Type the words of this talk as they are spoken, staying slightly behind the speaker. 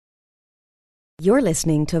You're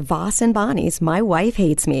listening to Voss and Bonnie's My Wife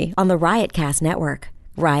Hates Me on the Riotcast Network.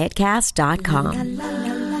 Riotcast.com.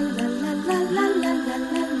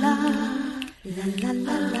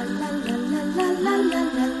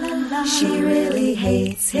 She really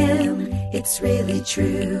hates him, it's really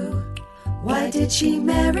true. Why did she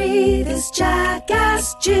marry this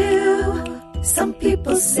jackass Jew? Some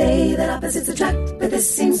people say that opposites attract, but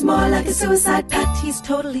this seems more like a suicide pact. He's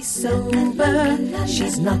totally sober,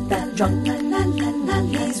 she's not that drunk.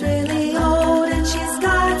 He's really old and she's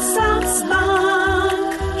got some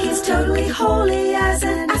spunk. He's totally holy as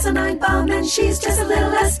an asinine bomb, and she's just a little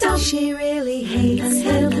less dumb. She really hates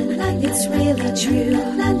him, it's really true.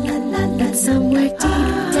 But somewhere deep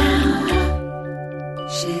down,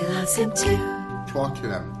 she loves him too. Talk to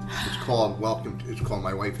them. It's called It's called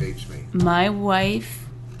My Wife Hates Me. My wife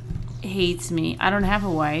hates me. I don't have a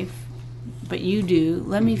wife, but you do.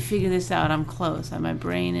 Let me figure this out. I'm close. My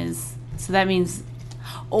brain is... So that means...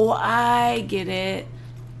 Oh, I get it.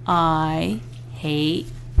 I hate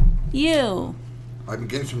you. I've been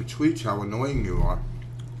getting some tweets how annoying you are.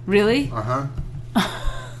 Really? Uh-huh.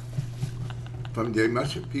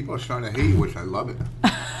 People are starting to hate you, which I love it.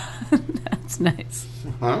 That's nice.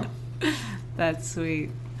 Huh? That's sweet.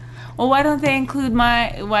 Well, why don't they include how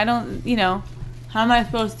am I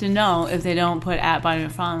supposed to know if they don't put @Bonnie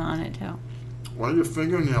McFarlane on it too? Why are your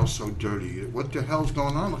fingernails so dirty? What the hell's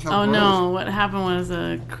going on? Look how Oh gross. no, what happened was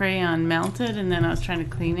a crayon melted and then I was trying to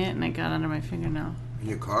clean it and I got under my fingernail. In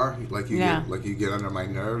your car? You get under my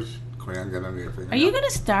nerves? Crayon got under your fingernail? Are you going to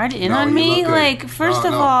start in No, on you me? look good. Like, first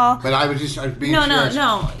of No. all... But I was being No. serious.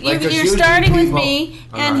 Like, You're usually starting with people- me,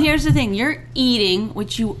 and here's the thing. You're eating,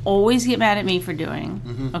 which you always get mad at me for doing.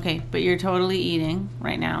 Mm-hmm. Okay, but you're totally eating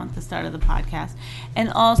right now at the start of the podcast. And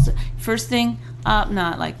also, first thing up,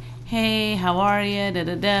 not like, hey, how are you,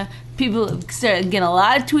 da-da-da. People start getting a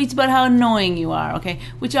lot of tweets about how annoying you are, okay?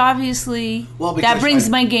 Which obviously, that brings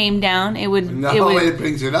my game down. It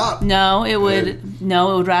brings it up. No, it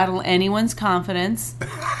would rattle anyone's confidence.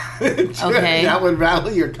 Okay. That would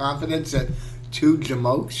rattle your confidence at two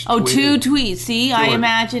jamokes? Oh, two tweets. See, Two. I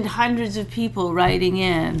imagined hundreds of people writing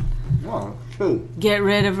in. Well, two. Get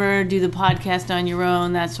rid of her, do the podcast on your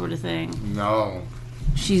own, that sort of thing. No.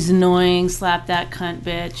 She's annoying, slap that cunt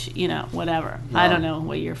bitch, whatever. No. I don't know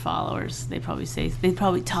what your followers, they probably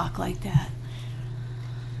talk like that.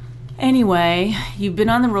 Anyway, you've been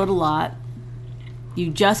on the road a lot. You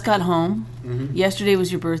just got home. Mm-hmm. Yesterday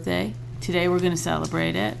was your birthday. Today we're going to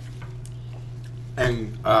celebrate it.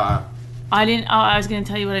 And, I was going to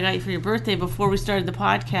tell you what I got you for your birthday before we started the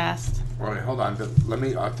podcast. all right, hold on. Let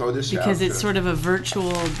me throw this out. Because it's sort of a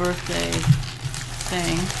virtual birthday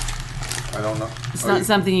thing. I don't know. It's not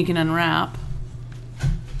something you can unwrap.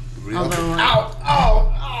 Really? Although,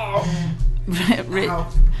 Ow!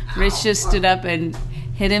 Rich just stood up and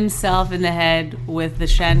hit himself in the head with the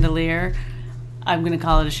chandelier. I'm going to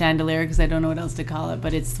call it a chandelier because I don't know what else to call it,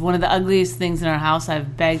 but it's one of the ugliest things in our house.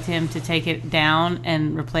 I've begged him to take it down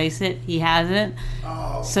and replace it. He hasn't.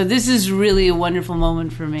 Oh. So this is really a wonderful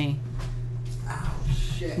moment for me. Ow,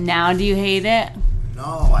 shit. Now do you hate it?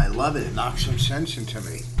 No, I love it. It knocks some sense into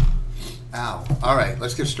me. Ow. All right,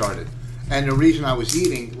 let's get started. And the reason I was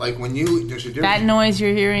eating, there's a difference. That noise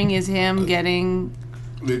you're hearing is him getting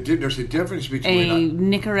There's a difference a between...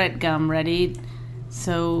 Nicorette gum ready.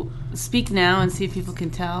 So speak now and see if people can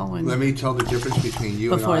tell. Let me tell the difference between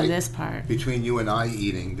you and I. Before this part. Between you and I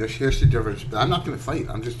eating. Here's the difference. I'm not going to fight.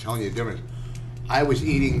 I'm just telling you the difference. I was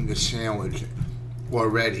eating the sandwich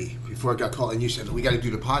already before I got called, and you said, we got to do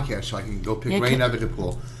the podcast so I can go pick Rain up at the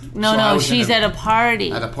pool. No, she's at a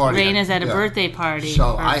party. At a party. Raina's at a birthday party.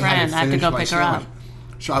 So for a I friend. had to I have to finish go my pick her sandwich. up.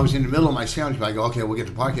 So I was in the middle of my sandwich, but I go, okay, we'll get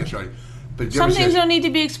the podcast started. But Some things don't need to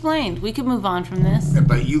be explained. We can move on from this.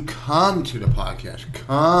 But you come to the podcast.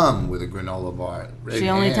 Come with a granola bar. It's the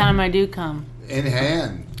only time I do come. In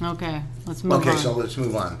hand. Okay, let's move on. Okay, so let's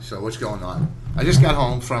move on. So what's going on? I just got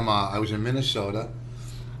home from, I was in Minnesota.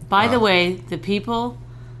 By the way, the people,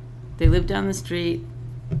 they live down the street.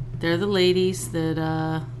 They're the ladies that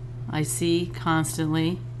I see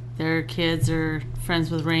constantly. Their kids are friends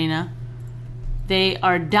with Raina. They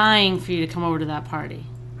are dying for you to come over to that party.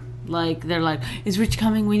 They're like, is Rich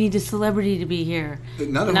coming? We need a celebrity to be here.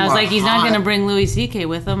 And I was like, he's not going to bring Louis C.K.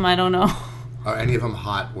 with him. I don't know. Are any of them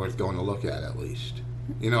hot, worth going to look at least?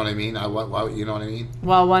 You know what I mean? You know what I mean?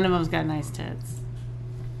 Well, one of them's got nice tits.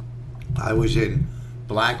 I was in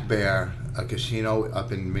Black Bear, a casino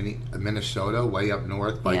up in Minnesota, way up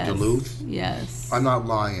north by Duluth. Yes. I'm not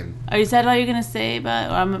lying. Is that all you're going to say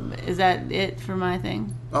about? Is that it for my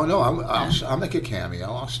thing? Oh no, I'll make a cameo.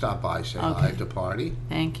 I'll stop by, say hi at the party.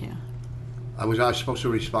 Thank you. Was I supposed to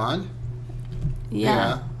respond?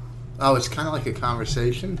 Yeah. Oh, it's kind of like a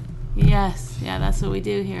conversation. Yes. Yeah, that's what we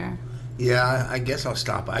do here. Yeah, I guess I'll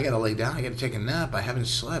stop by. I gotta lay down. I gotta take a nap. I haven't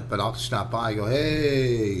slept, but I'll stop by. Go,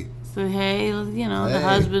 hey. So hey, you know, Hey. the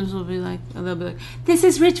husbands will be like, they'll be like, "This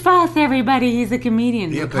is Rich Voss, everybody. He's a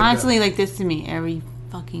comedian." Yeah, They're but, constantly like this to me every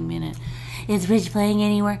fucking minute. Is Rich playing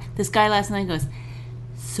anywhere? This guy last night goes,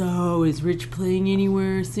 "So is Rich playing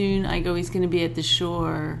anywhere soon?" I go, "He's going to be at the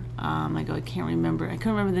Shore." I go, I couldn't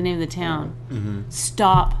remember the name of the town. Mm-hmm.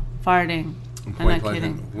 Stop farting. I'm not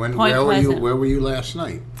kidding. Where were you last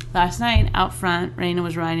night? Last night, out front, Raina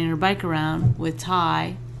was riding her bike around with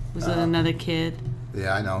Ty, was with another kid.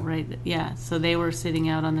 Yeah, I know. Right, yeah. So they were sitting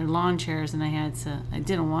out on their lawn chairs, and I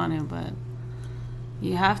didn't want to, but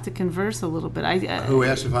you have to converse a little bit. Who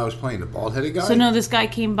asked if I was playing? The bald-headed guy? So no, this guy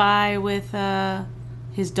came by with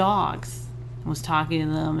his dogs and was talking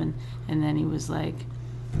to them, and then he was like,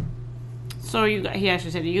 "So he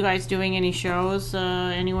actually said, are you guys doing any shows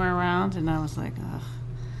anywhere around?" And I was like, ugh.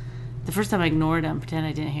 The first time I ignored him, pretend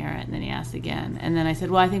I didn't hear it, and then he asked again. And then I said,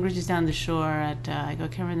 "Well, I think Rich is down the shore at," I go, I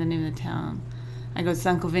can't remember the name of the town. I go, "It's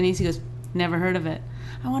Uncle Vinny's." He goes, "Never heard of it."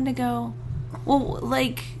 I wanted to go, well,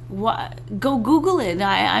 like, what? Go Google it.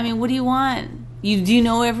 I mean, what do you want? Do you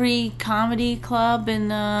know every comedy club?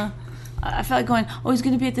 And I felt like going, "Oh, he's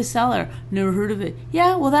going to be at the Cellar." Never heard of it.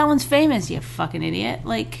 Yeah, well, that one's famous, you fucking idiot.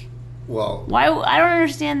 Like, well, why? I don't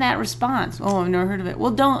understand that response. "Oh, I've never heard of it."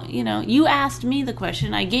 Well, you asked me the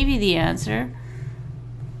question. I gave you the answer.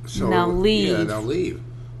 so now leave. Yeah, now leave.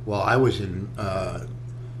 Well, I was in.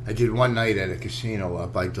 I did one night at a casino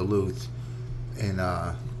up by Duluth in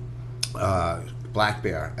Black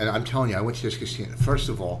Bear, and I'm telling you, I went to this casino. First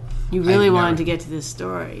of all, You really wanted to get to this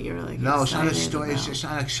story. You're like, no, it's not a story. about- It's just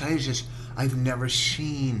not excited. It's just I've never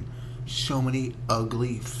seen so many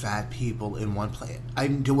ugly fat people in one place.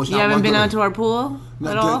 There was You not haven't one been girl- out to our pool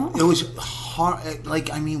at all? It was hard.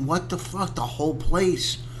 Like, I mean, what the fuck? The whole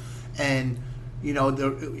place. And, you know,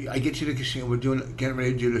 I get to the casino. We're getting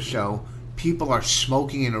ready to do the show. People are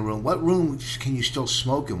smoking in a room. What rooms can you still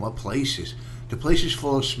smoke in? What places? The place is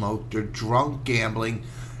full of smoke. They're drunk, gambling.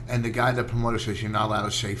 And the guy, the promoter, says, "You're not allowed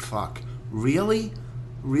to say fuck." Really?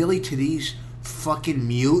 Really? To these fucking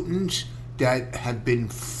mutants that have been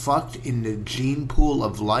fucked in the gene pool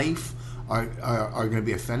of life are going to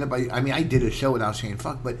be offended by? I mean, I did a show without saying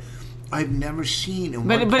fuck, but I've never seen in one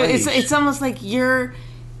But place. it's almost like you're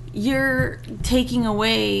taking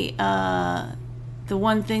away the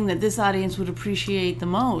one thing that this audience would appreciate the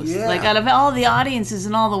most. Yeah. Like, out of all the audiences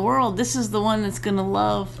in all the world, this is the one that's gonna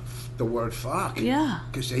love. the word fuck. Yeah.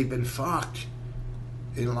 Because they've been fucked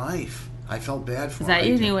in life. I felt bad for Is them. that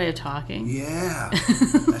your new way of talking? Yeah.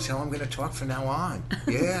 That's how I'm going to talk from now on.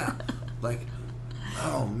 Yeah. Like,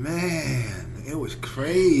 oh, man. It was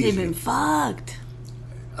crazy. They've been fucked.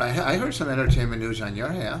 I heard some entertainment news on your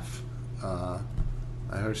half. I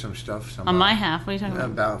heard some stuff. On my half? What are you talking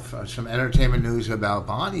about? About some entertainment news about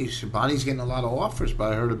Bonnie's. Bonnie's getting a lot of offers,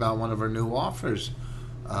 but I heard about one of her new offers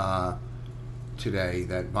today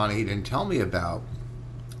that Bonnie didn't tell me about.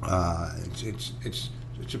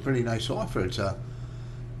 It's a pretty nice offer.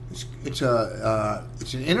 It's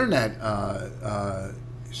an internet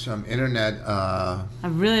some internet. I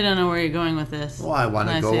really don't know where you're going with this. Well, I want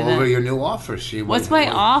to when go say over that. your new offer. See What's my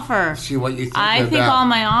offer? See what you think. I think about. all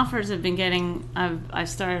my offers have been getting. I've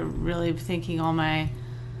started really thinking all my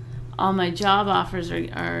job offers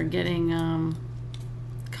are getting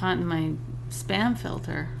caught in my spam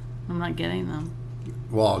filter. I'm not getting them.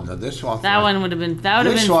 Well, no, this offer. That would have been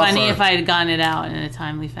This funny offer- if I had gotten it out in a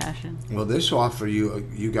timely fashion. Well, this offer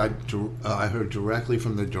you got. I heard directly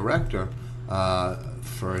from the director.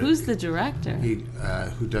 For Who's the director? He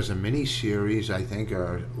who does a mini series, I think,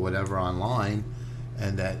 or whatever online,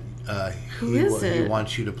 and that Who is he it?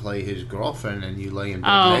 wants you to play his girlfriend, and you lay in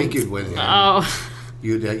bed naked with him. Oh,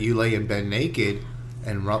 You lay in bed naked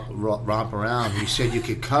and romp around. He said you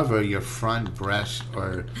could cover your front breast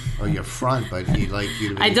or your front, but he'd like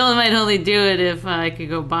you to. I told him I'd only do it if I could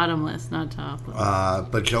go bottomless, not topless.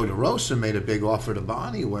 But Joe DeRosa made a big offer to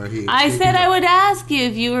Bonnie where he. I said I would ask you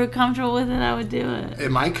if you were comfortable with it. I would do it.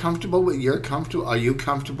 Am I comfortable with? You're comfortable? Are you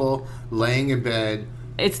comfortable laying in bed?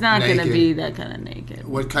 It's not going to Naked. be that kind of naked.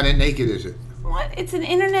 What kind of naked is it? What? It's an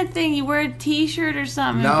internet thing. You wear a T-shirt or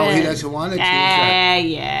something. No, in he bed. doesn't want a T-shirt.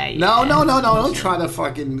 Yeah. No, don't try to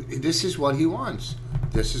fucking. This is what he wants.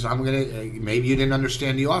 This is. I'm gonna. Maybe you didn't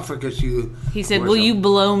understand the offer because you. He said, "Will you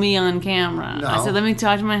blow me on camera?" No. I said, "Let me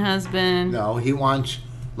talk to my husband." No, he wants.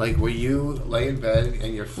 Like, where you lay in bed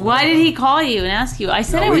and your. Why did he call you and ask you? I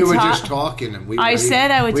said I would we were talk. just talking, and I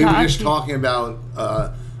said I would We talk were just to- talking about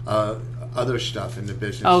other stuff in the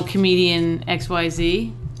business. Oh, comedian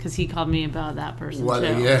XYZ. Because he called me about that person What?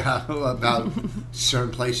 too. Yeah, about certain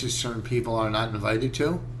places, certain people are not invited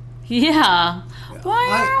to. Yeah.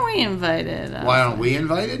 Why aren't we invited? Why aren't we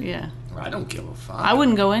invited? Yeah. I don't give a fuck. I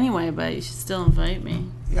wouldn't go anyway, but you should still invite me.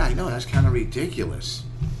 Yeah, I know, that's kind of ridiculous.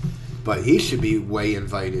 But he should be way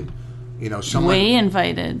invited. You know, someone. Way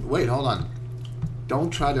invited. Wait, hold on. Don't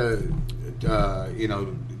try to,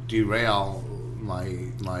 derail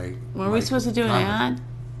my. Were we supposed to do an comment. ad?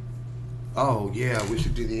 Oh yeah, we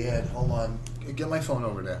should do the ad. Hold on, get my phone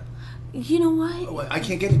over there. You know what? Oh, wait, I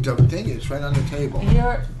can't get it. The thing is right on the table.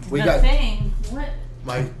 The got- thing. What?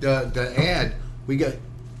 The ad we got.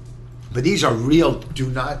 But these are real. Do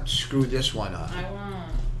not screw this one up. I won't.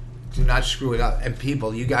 Do not screw it up. And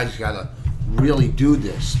people, you guys gotta really do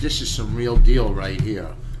this. This is some real deal right here.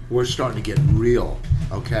 We're starting to get real,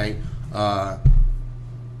 okay?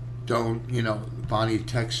 Bonnie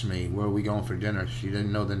texts me, where are we going for dinner? She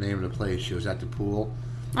didn't know the name of the place. She was at the pool.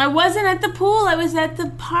 I wasn't at the pool. I was at the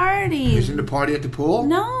party. Isn't the party at the pool?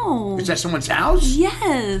 No. Is that someone's house?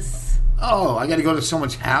 Yes. Oh, I gotta go to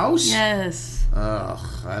someone's house? Yes. Ugh,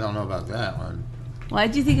 I don't know about that one. Why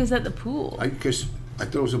did you think it was at the pool? Because I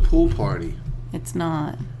thought it was a pool party. It's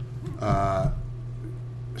not.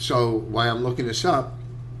 So while I'm looking this up,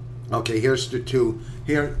 okay, here's the two.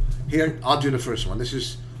 Here, I'll do the first one. This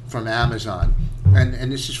is from Amazon,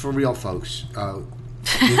 and this is for real folks.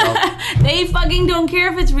 They fucking don't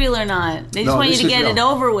care if it's real or not. They just No, want you this to is get real. it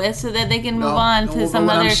over with so that they can move on to some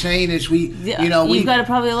what other. I'm saying is You've got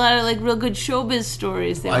probably a lot of like real good showbiz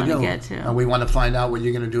stories they I want to do, get to. and we want to find out what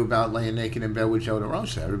you're going to do about laying naked in bed with Joe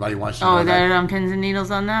DeRosa. Everybody wants to know I that. got it on pins and needles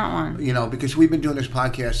on that one. You know, because we've been doing this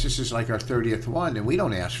podcast. This is like our 30th one, and we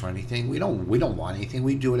don't ask for anything. We don't want anything.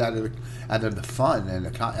 We do it out of the fun and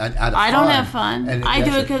I don't have fun. And I do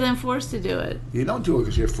that's it because I'm forced to do it. You don't do it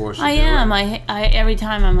because you're forced to I do am. it. I every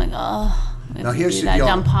time I'm like, oh. Now here's the that deal.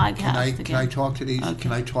 dumb podcast Can I again. talk to these? Okay.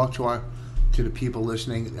 Can I talk to the people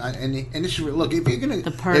listening? And this is look. If you're gonna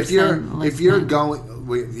The person if you're listening. going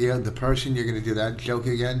with the person, you're gonna do that joke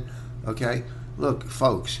again. Okay. Look,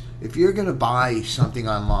 folks. If you're gonna buy something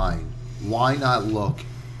online, why not look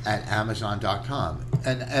at Amazon.com?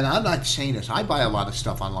 And I'm not saying this. I buy a lot of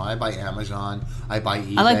stuff online. I buy Amazon. I buy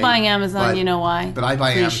eBay. I like buying Amazon. but- You know why? But I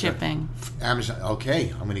buy Free Amazon. shipping. Amazon. Okay,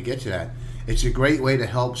 I'm going to get to that. It's a great way to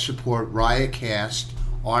help support Riotcast,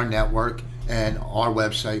 our network, and our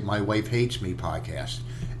website, My Wife Hates Me podcast.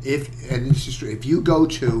 If you go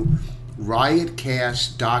to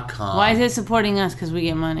riotcast.com. Why is it supporting us? Because we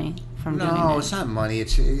get money from doing No, it. it's not money.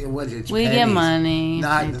 It's We pennies. get money if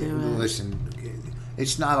Not we do it. listen.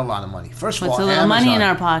 It's not a lot of money. First of Puts all, a little Amazon, money in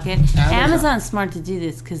our pocket. Amazon. Amazon's smart to do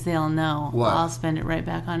this because they'll know. What? I'll spend it right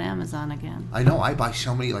back on Amazon again. I know. I buy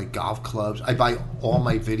so many like golf clubs. I buy all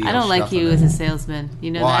my videos. I don't like you as a salesman. You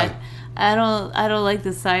know Why? that. I don't like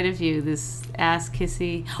the side of you. This ass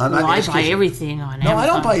kissy. I'm not I ass buy kissy. everything on No, Amazon. I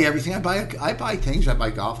don't buy everything. I buy things. I buy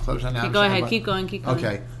golf clubs on Amazon. Go I ahead. buy- Keep going.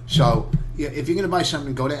 Okay, so yeah, if you're going to buy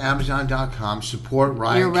something, go to Amazon.com. Support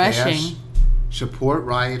Riotcast. You're rushing. Support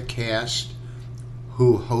Riotcast,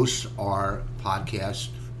 who hosts our podcast,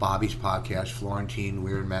 Bobby's podcast, Florentine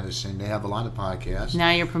Weird Medicine. They have a lot of podcasts.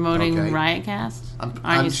 Now you're promoting Okay. Riotcast? I'm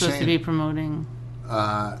Aren't you supposed to saying- be promoting?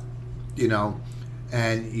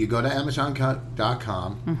 And you go to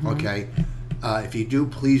Amazon.com. Mm-hmm. Okay, if you do,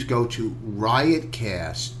 please go to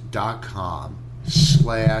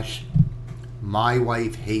riotcast.com/My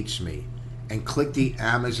Wife Hates Me and click the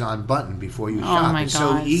Amazon button before you shop. my It's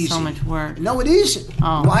God, so easy. so much work. No, it isn't.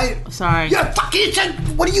 Oh, Why? sorry. Yeah, fucking.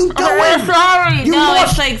 What are you doing? Oh, sorry. You No,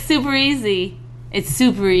 lost- it's like super easy. It's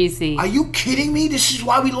super easy. Are you kidding me? This is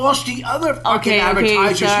why we lost the other fucking Okay,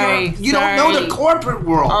 advertisers. sorry, You don't know the sorry. corporate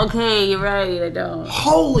world. Okay, you're right. I don't.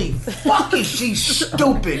 Holy fuck, is she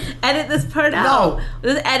stupid? Edit this part out. No.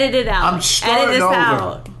 Just edit it out. I'm starting Edit this over.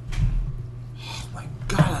 out. Oh my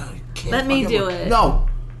god, I can't. Let me fucking- do it. No.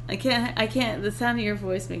 I can't. The sound of your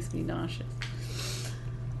voice makes me nauseous.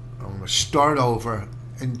 I'm gonna start over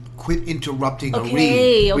and quit interrupting a Okay,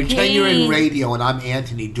 read. Pretend you're okay. in radio and I'm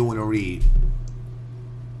Anthony doing a read.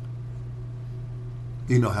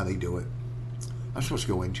 You know how they do it. I'm supposed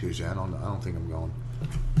to go in Tuesday. I don't think I'm going.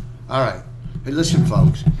 All right. Hey, listen,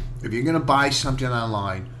 folks. If you're gonna buy something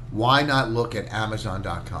online, why not look at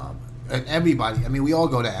Amazon.com? And everybody, I mean, we all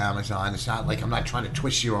go to Amazon. It's not like I'm not trying to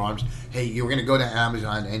twist your arms. Hey, you're going to go to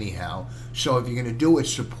Amazon anyhow. So if you're going to do it,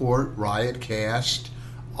 support Riotcast,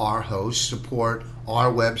 our host, support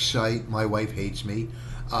our website, My Wife Hates Me,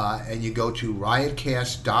 and you go to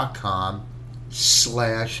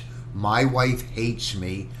riotcast.com/My Wife Hates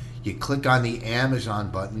Me. You click on the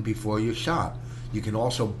Amazon button before you shop. You can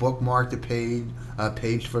also bookmark the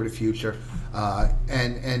page for the future.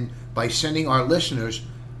 And by sending our listeners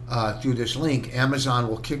through this link, Amazon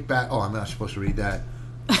will kick back. Oh, I'm not supposed to read that.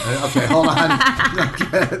 Okay, hold on.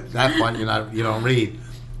 That one you don't read.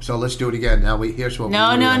 So let's do it again. Now here's what.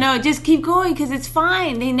 No. Just keep going because it's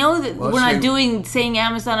fine. They know that we're not saying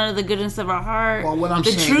Amazon out of the goodness of our heart. Well, what I'm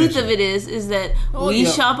the saying truth of it is that we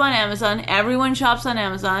shop on Amazon. Everyone shops on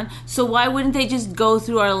Amazon. So why wouldn't they just go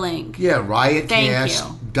through our link? Yeah,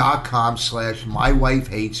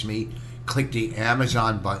 riotcast.com/mywifehatesme. Click the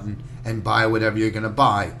Amazon button and buy whatever you're going to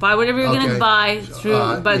buy. Buy whatever you're going to buy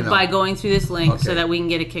by going through this link so that we can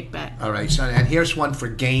get a kickback. All right, so and here's one for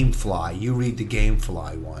GameFly. You read the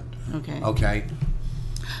GameFly one. Okay.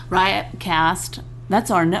 Riotcast, that's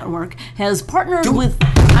our network, has partnered with...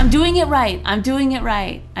 I'm doing it right. I'm doing it.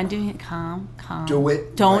 Calm. Do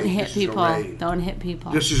it. Don't hit people. Don't hit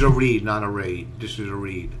people. This is a read, not a raid. This is a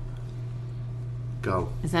read. Go.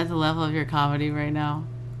 Is that the level of your comedy right now?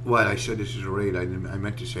 What? I said this is a raid. I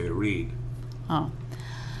meant to say a read. Oh.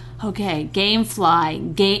 Okay.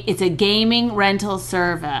 GameFly. It's a gaming rental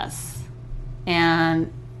service.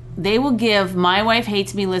 And they will give My Wife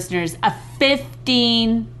Hates Me listeners a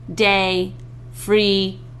 15-day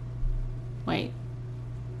free... Wait.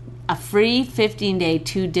 A free 15-day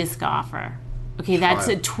 2-disc offer. Okay, that's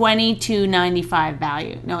a $22.95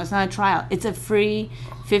 value. No, it's not a trial. It's a free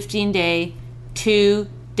 15-day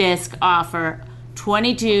 2-disc offer.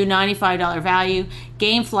 $22.95 value.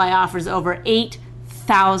 GameFly offers over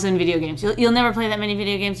 8,000 video games. You'll never play that many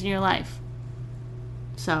video games in your life.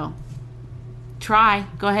 So, try.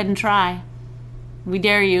 Go ahead and try. We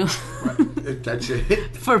dare you. That's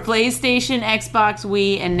it. For PlayStation, Xbox,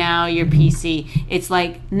 Wii, and now your PC. It's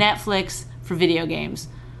like Netflix for video games,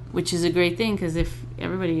 which is a great thing because if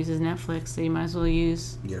everybody uses Netflix, so you might as well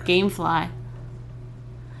use GameFly.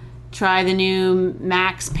 Try the new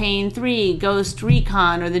Max Payne 3, Ghost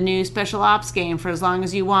Recon, or the new Special Ops game for as long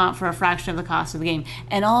as you want for a fraction of the cost of the game.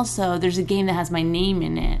 And also, there's a game that has my name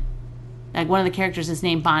in it. Like, one of the characters is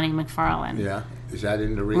named Bonnie McFarlane. Yeah. Is that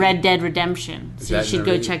in the read? Red Dead Redemption. So you should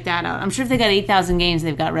go check that out. I'm sure if they got 8,000 games,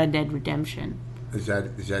 they've got Red Dead Redemption. Is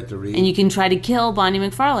that the read? And you can try to kill Bonnie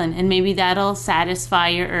McFarlane, and maybe that'll satisfy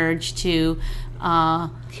your urge to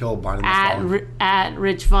kill Bonnie McFarlane. At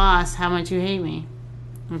Rich Voss, how much you hate me.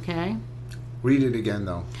 Okay? Read it again,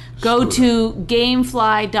 though. Go to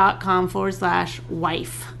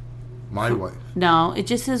gamefly.com/wife. My wife. No, it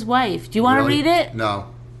just says wife. Do you want to read it? No.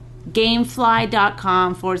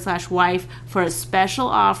 Gamefly.com/wife for a special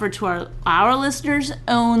offer to our listeners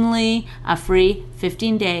only, a free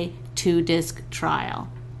 15-day 2-disc trial.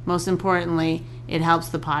 Most importantly, it helps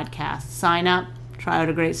the podcast. Sign up, try out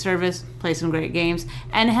a great service, play some great games,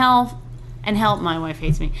 and help My Wife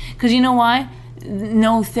Hates Me. Because you know why?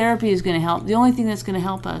 No therapy is going to help. The only thing that's going to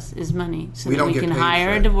help us is money. So that we can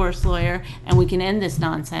hire a divorce lawyer and we can end this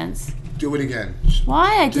nonsense. Do it again.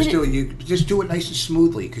 Why? Just do it nice and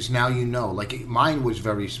smoothly because now you know. Like mine was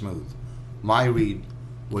very smooth. My read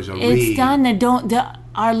was a read. It's done.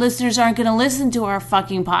 Our listeners aren't going to listen to our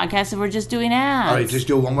fucking podcast if we're just doing ads. All right, just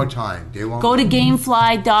do it one more time. They won't. Go to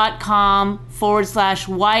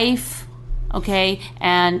gamefly.com/wife. Okay,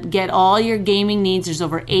 and get all your gaming needs. There's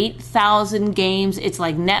over 8,000 games. It's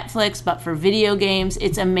like Netflix, but for video games.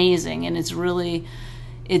 It's amazing, and it's really,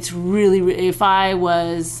 if I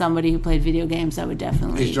was somebody who played video games, I would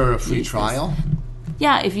definitely. Is there a free trial?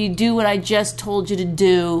 Yeah, if you do what I just told you to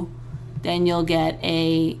do, then you'll get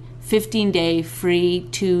a 15-day free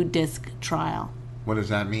 2-disc trial. What does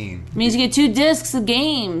that mean? It means you get 2 discs of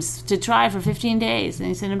games to try for 15 days, and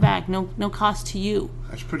you send them back. No cost to you.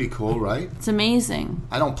 That's pretty cool, right? It's amazing.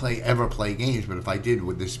 I don't ever play games, but if I did,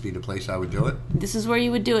 would this be the place I would do it? This is where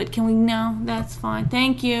you would do it. Can we? No, that's fine.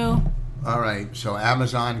 Thank you. All right, so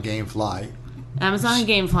Amazon GameFly. Amazon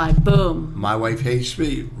GameFly. Boom. My Wife Hates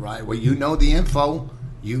Me. Right. Well, you know the info.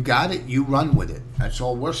 You got it. You run with it. That's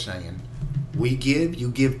all we're saying. We give,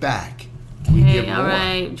 you give back. We give more. All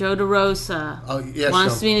right. Joe DeRosa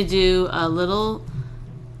wants me to do a little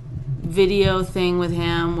video thing with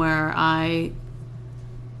him where I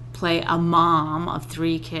play a mom of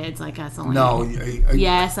 3 kids. Like that's only. No.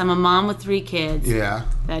 Yes, I'm a mom with 3 kids. Yeah.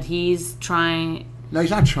 That he's trying. No, he's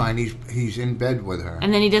not trying. He's in bed with her.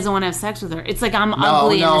 And then he doesn't want to have sex with her. It's like I'm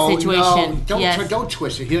ugly in the situation. No, don't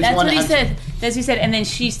twist it. That's what he said. That's what he said. And then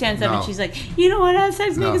she stands up and she's like, "You don't want to have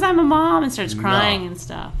sex with me because I'm a mom," and starts crying and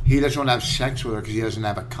stuff. He doesn't want to have sex with her because he doesn't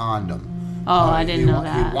have a condom. Oh, I didn't know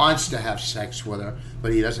that. He wants to have sex with her,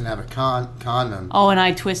 but he doesn't have a condom. Oh, and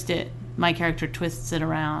I twist it. my character twists it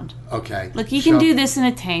around. Okay. Look, you can do this in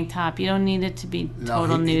a tank top. You don't need it to be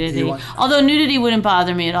total nudity. he Although nudity wouldn't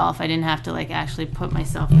bother me at all if I didn't have to like actually put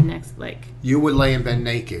myself next. Like You would lay in bed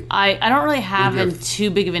naked. I don't really have too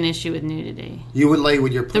big of an issue with nudity. You would lay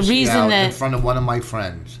with your pussy reason out that- in front of one of my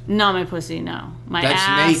friends. Not my pussy, no. My That's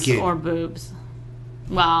ass naked. or boobs.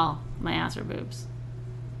 Well, my ass or boobs.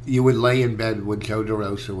 You would lay in bed with Joe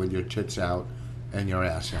DeRosa with your tits out and your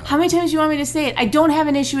ass out. How many times do you want me to say it? I don't have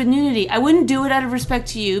an issue with nudity. I wouldn't do it out of respect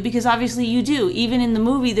to you because obviously you do. Even in the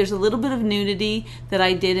movie, there's a little bit of nudity that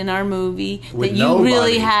I did in our movie With that you nobody.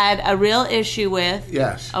 really had a real issue with.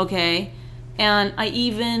 Yes. Okay. And I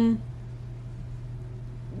even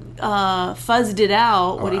fuzzed it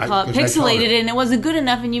out, pixelated it, and it wasn't good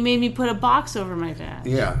enough, and you made me put a box over my face.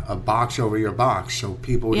 Yeah, a box over your box so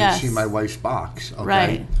people wouldn't Yes. see my wife's box. Okay?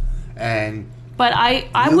 Right. And But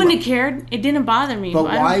I wouldn't have cared. It didn't bother me. But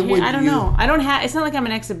why would I don't you- know. I don't have. It's not like I'm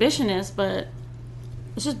an exhibitionist, but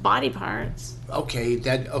it's just body parts.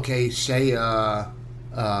 say a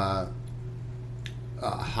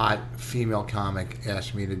hot female comic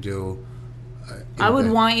asked me to do. I would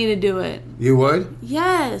want you to do it. You would?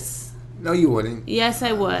 Yes. No, you wouldn't. Yes,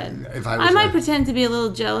 I would. If I was I might like- pretend to be a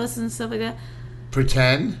little jealous and stuff like that.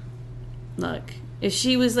 Pretend. Look, if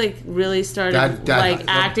she was like really started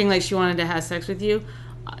acting like she wanted to have sex with you,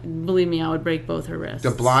 believe me, I would break both her wrists.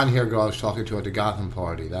 The blonde hair girl I was talking to at the Gotham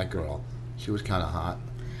party. That girl, she was kind of hot.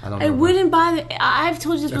 I don't know. It wouldn't bother. I've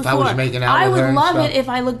told you this If before. I was making out I with her would and love stuff. it if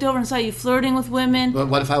I looked over and saw you flirting with women. But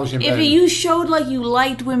what if I was in If bed? you showed like you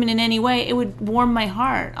liked women in any way, it would warm my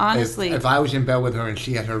heart. Honestly, If I was in bed with her and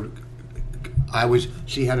she had her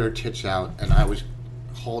tits out and I was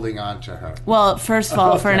holding on to her. well, first of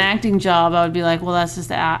all, for an Okay. acting job, I would be like, well, that's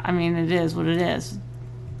just I mean, it is what it is.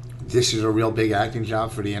 This is a real big acting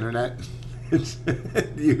job for the internet.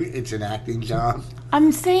 It's an acting job.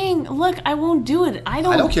 I'm saying, look, I won't do it. I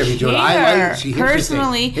don't care if you do it. See, here's the thing.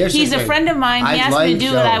 Personally, Here's the he's a thing. friend of mine. He I asked me to like do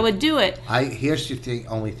it. Joe. I would do it. Here's the thing.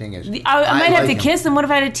 Only thing is, I might have like to him. kiss him. What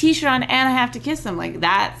if I had a T-shirt on and I have to kiss him? Like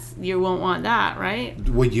you won't want that, right?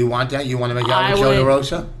 Would you want that? You want to make out I with Joe would.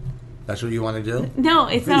 DeRosa? That's what you want to do? No,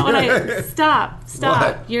 it's not what I. Stop.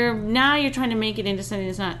 What? You're trying to make it into something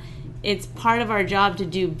that's not. It's part of our job to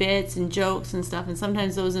do bits and jokes and stuff, and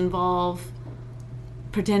sometimes those involve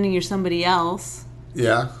pretending you're somebody else.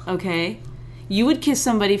 Yeah. Okay, you would kiss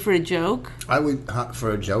somebody for a joke. I would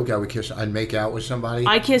for a joke. I'd make out with somebody.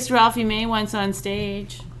 I kissed Ralphie May once on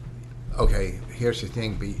stage. Okay, here's the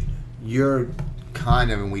thing. But you're kind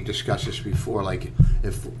of, and we discussed this before. Like,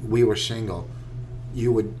 if we were single,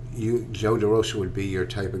 Joe DeRosa would be your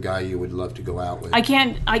type of guy you would love to go out with. I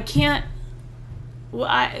can't. Well,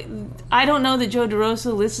 I don't know that Joe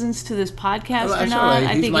DeRosa listens to this podcast Well, or that's not. all right.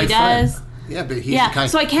 I He's think my he friend. does. Yeah, but he's the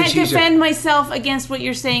kind. So I can't 'cause he's defend myself against what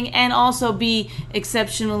you're saying and also be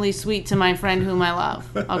exceptionally sweet to my friend whom I love.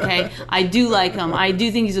 Okay? I do like him. I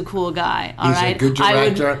do think he's a cool guy. All He's a right. good I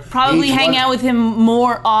director. would probably He's hang one- out with him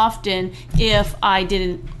more often if I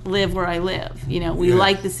didn't live where I live. You know, we Yeah.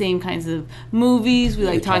 like the same kinds of movies. We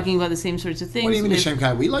like talk- talking about the same sorts of things. What do you mean the With- same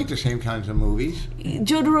kind? We like the same kinds of movies.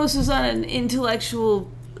 Joe DeRosa's on an intellectual,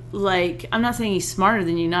 like, I'm not saying he's smarter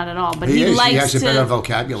than you, not at all, but He he is. He likes has to. a better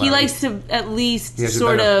vocabulary. He likes to at least He has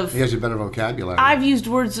sort of. He has a better vocabulary. I've used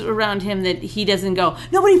words around him that he doesn't go,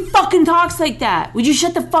 nobody fucking talks like that. Would you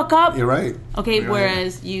shut the fuck up? You're right. Okay, You're right.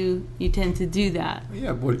 whereas you tend to do that.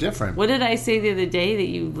 Yeah, we're different. What did I say the other day that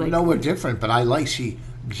you like? No, we're different. But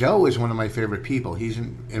Joe is one of my favorite people. He's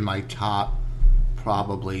in my top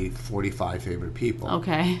probably 45 favorite people.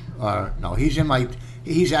 Okay. No, he's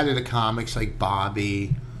out of the comics like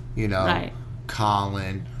Bobby, Right.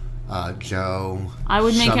 Colin, Joe. I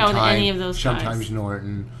would make out with any of those guys. Sometimes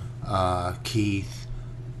Norton, Keith,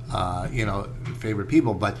 favorite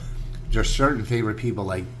people. But there's certain favorite people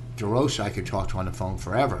like DeRosa I could talk to on the phone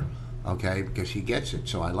forever, okay, because he gets it.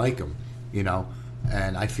 So I like him,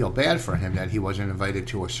 And I feel bad for him that he wasn't invited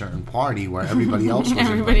to a certain party where everybody else was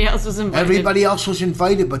Everybody else was invited. Everybody else was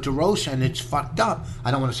invited but DeRosa, and it's fucked up.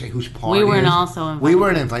 I don't want to say whose party We weren't it is. also invited. We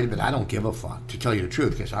weren't invited, but I don't give a fuck, to tell you the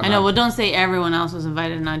truth. Because I know, well, don't say everyone else was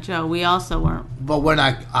invited, not Joe. We also weren't. But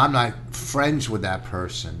I'm not friends with that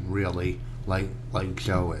person, really, like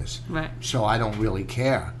Joe is. Right. So I don't really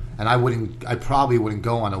care. And I probably wouldn't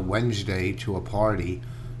go on a Wednesday to a party,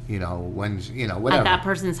 whatever. At that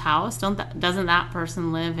person's house? Doesn't that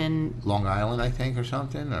person live in... Long Island, I think, or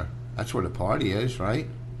something? Or that's where the party is, right?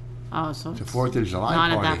 Oh, so It's a 4th of July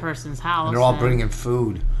not party. at that person's house. And they're all then. bringing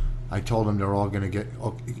food. I told them they're all going to get...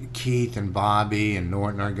 Keith and Bobby and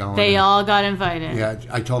Norton are going. They all got invited. Yeah,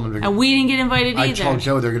 I told them... And we didn't get invited I either. told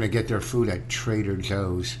Joe they're going to get their food at Trader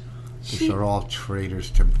Joe's. They're all traitors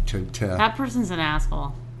to That person's an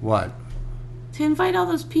asshole. what? To invite all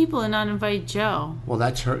those people and not invite Joe. Well,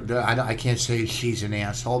 that's her. I can't say she's an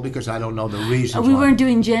asshole because I don't know the reason. We weren't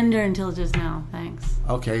doing gender until just now. Thanks.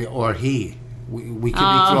 Okay, or he. We could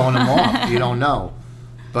be throwing him off. You don't know.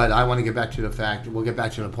 But I want to get back to the fact. We'll get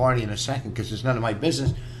back to the party in a second because it's none of my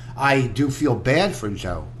business. I do feel bad for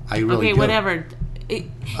Joe. I really do. Okay, whatever.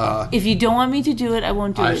 If you don't want me to do it, I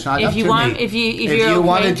won't do it. It's not If up you to want, me. if you If you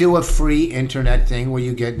want to do a free internet thing where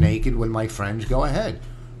you get naked with my friends, go ahead.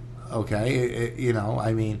 Okay,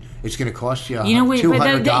 I mean, it's going to cost you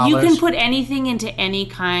 $200. You can put anything into any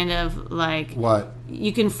kind of like. What?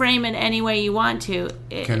 You can frame it any way you want to.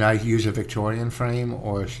 Can I use a Victorian frame,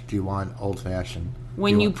 or do you want old-fashioned?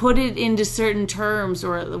 When you put it into certain terms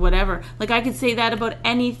or whatever, like I could say that about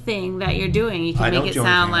anything that you're doing. You can make it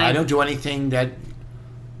sound like I don't do anything that.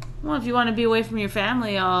 Well, if you want to be away from your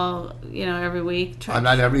family every week. I'm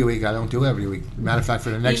not every week. I don't do every week. Matter of fact,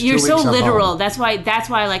 for the next 2 weeks, you're so I'm literal. home. That's why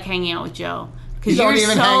I like hanging out with Joe. Because You don't you're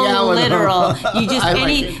even so hang out with him. literal. You just I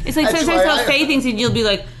like it. It's like That's sometimes why I'll say things and you'll be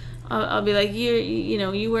like, I'll be like,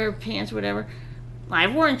 you wear pants or whatever.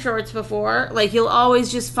 I've worn shorts before. Like you'll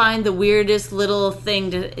always just find the weirdest little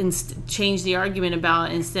thing to change the argument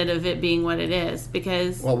about instead of it being what it is.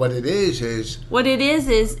 Because what it is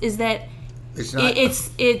that it's not.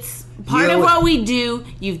 It's part of what we do.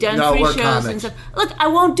 You've done free shows comics. and stuff. Look, I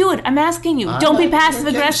won't do it. I'm asking you. Don't be passive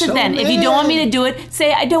aggressive then. If you don't want me to do it,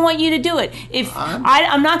 say I don't want you to do it. If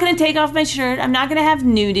I'm not going to take off my shirt, I'm not going to have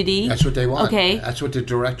nudity. That's what they want. Okay. That's what the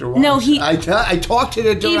director wants. No, I talked to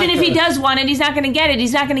the director. Even if he does want it, he's not going to get it.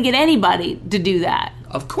 He's not going to get anybody to do that.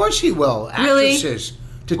 Of course he will. Really? Actresses.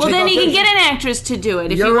 Well, then he can get an actress to do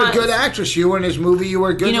it. If You're he a wants. good actress. You were in his movie. You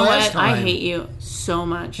were good. You know last what? time. I hate you so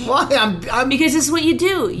much. Why? I'm Because this is what you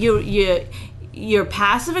do. You're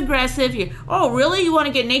passive aggressive. Really? You want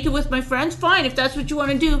to get naked with my friends? Fine, if that's what you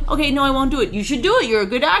want to do. Okay, no, I won't do it. You should do it. You're a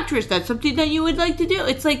good actress. That's something that you would like to do.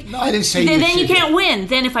 It's like No, I didn't say then you should. can't win.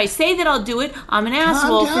 Then if I say that I'll do it, I'm an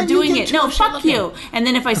asshole for doing it. No, fuck you. And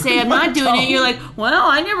then if I say I'm not doing it, you're like, well,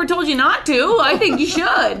 I never told you not to. I think you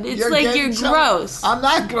should. It's you're gross. I'm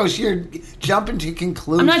not gross. You're jumping to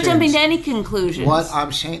conclusions. I'm not jumping to any conclusions. What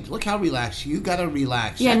I'm saying, look how relaxed. You got to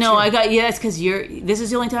relax. Yeah, that's because this is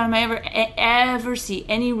the only time I ever see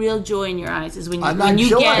any real joy in your eyes is when you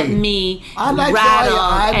get me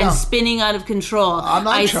rattled and spinning out of control.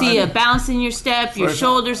 I see a bounce in your step, your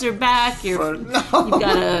shoulders are back, you've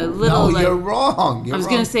got a little... No, you're wrong. I was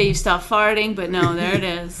going to say you stopped farting, but no, there it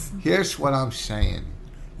is. Here's what I'm saying.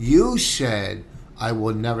 You said I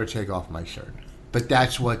will never take off my shirt, but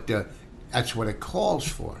that's what it calls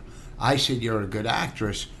for. I said you're a good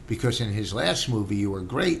actress because in his last movie you were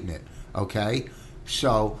great in it, okay?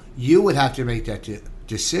 So you would have to make that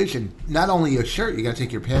decision. Not only your shirt, you got to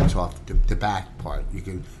take your pants off the back part. You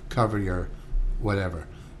can cover your whatever.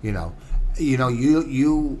 You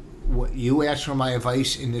ask for my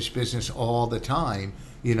advice in this business all the time.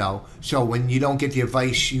 So when you don't get the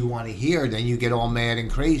advice you want to hear, then you get all mad and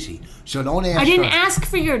crazy. So don't ask. I didn't ask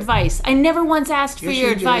for your advice. I never once asked for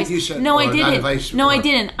your advice. You said, no, I didn't. No, I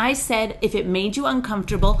didn't. I said if it made you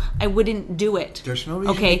uncomfortable, I wouldn't do it. There's no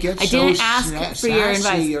reason to get I didn't ask for your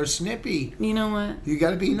advice. You're snippy. You know what? You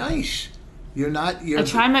got to be nice. You're not. I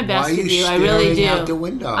try my best with you. I really do. Out the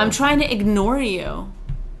window? I'm trying to ignore you.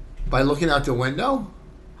 By looking out the window?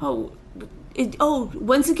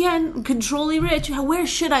 Once again, Control-y Rich, where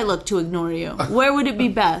should I look to ignore you? Where would it be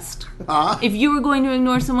best? If you were going to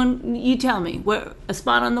ignore someone, you tell me. Where, a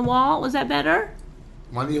spot on the wall? Was that better?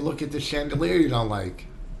 Why don't you look at the chandelier you don't like?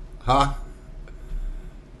 Huh?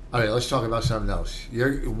 All right, let's talk about something else.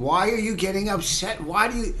 Why are you getting upset?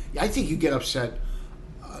 I think you get upset,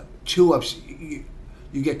 too upset.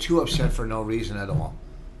 You get too upset for no reason at all.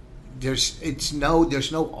 There's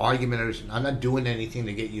no argument. I'm not doing anything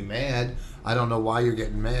to get you mad. I don't know why you're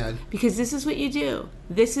getting mad. Because this is what you do.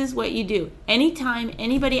 This is what you do. Anytime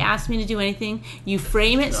anybody asks me to do anything, you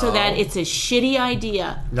frame it so that it's a shitty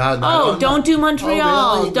idea. Don't do Montreal.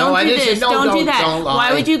 Oh, really? Don't do this. Don't do that. Don't lie.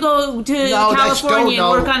 Why would you go to California and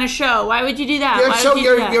work on a show? Why would you do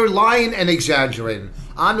that? You're lying and exaggerating.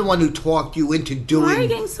 I'm the one who talked you into doing. Why are you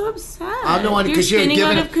getting so upset? I'm the one because you're spinning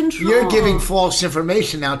out of control. You're giving false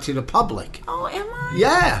information out to the public. Oh, am I?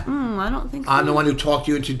 Yeah. I don't think so. I'm the one who talked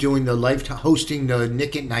you into doing hosting the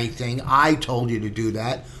Nick at Night thing. I told you to do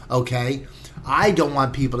that. Okay. I don't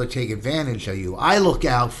want people to take advantage of you. I look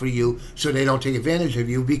out for you so they don't take advantage of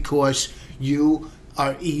you because you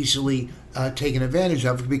are easily taken advantage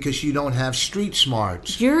of because you don't have street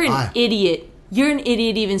smarts. You're an idiot. You're an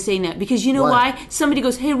idiot even saying that because you know why? Somebody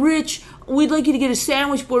goes, hey, Rich, we'd like you to get a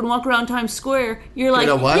sandwich board and walk around Times Square. You're like,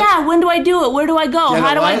 a what? yeah, when do I do it? Where do I go? Get a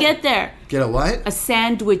How do I what? get there? Get a what? A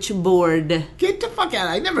sandwich board. Get the fuck out.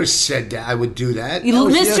 I never said that I would do that. That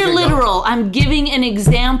was years Mr. ago. Literal, I'm giving an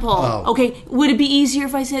example. Oh. Okay, would it be easier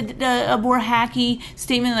if I said a more hacky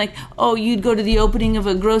statement like, oh, you'd go to the opening of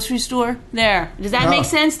a grocery store? There. Does that No. make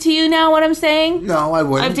sense to you now, what I'm saying? No, I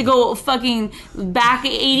wouldn't. I have to go fucking back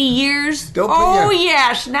 80 years? Don't put Oh, your-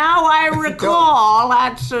 yes, now I recall.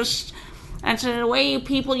 That's the way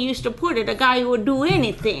people used to put it. A guy who would do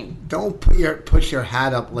anything. Don't push your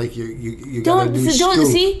hat up like you got a Don't new scoop.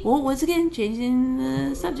 see. Well, once again, changing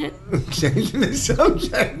the subject. Changing the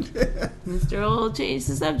subject. Mr. Old changed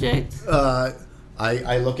the subject.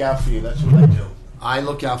 I look out for you. That's what I do. I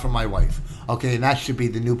look out for my wife. Okay, and that should be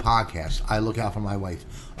the new podcast. I look out for my wife.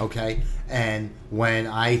 Okay, and when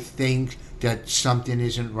I think that something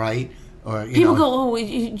isn't right, or People go, oh,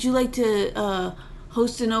 would you like to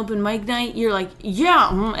host an open mic night? You're like,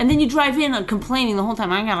 yeah. And then you drive in complaining the whole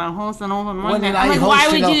time. I gotta host an open mic When night. did I'm I like, host why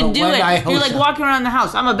an would you open- do when did I it? You're host like a- walking around the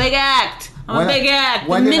house. I'm a big act. When I'm a I- big act. The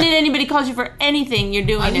when did I- minute anybody calls you for anything, you're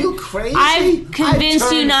doing Are it. you crazy? I've convinced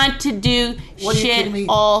I've you turned- not to do What are you kidding me? shit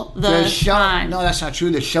all the show, time. No, that's not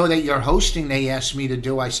true. The show that you're hosting, they asked me to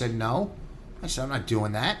do. I said no. I said I'm not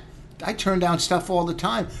doing that. I turn down stuff all the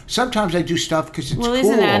time. Sometimes I do stuff because it's Well, cool.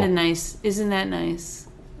 isn't that nice? Isn't that nice?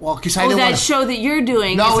 Well, because I Oh, don't that want show that you're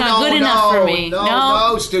doing No, is not good enough for me. No,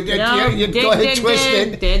 No. you Dig, go ahead, dig, twist dig,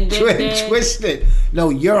 it. dig, dig, dig. Twist it. No,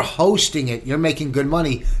 you're hosting it. You're making good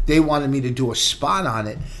money. They wanted me to do a spot on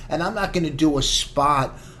it, and I'm not going to do a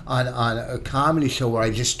spot on a comedy show where I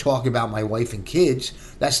just talk about my wife and kids.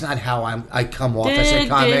 That's not how I come off as a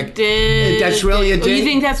comic. That's really a dig. Oh, you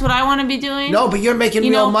think that's what I want to be doing? No, but you're making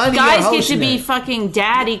You real know, money. guys You're get to hosting be it. fucking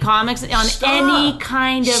daddy comics on Stop. any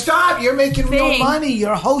kind of. Stop! You're making real thing. money.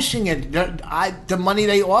 You're hosting it. The money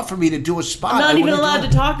they offer me to do a spot. I'm not I even wouldn't allowed do to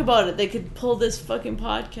it. talk about it. They could pull this fucking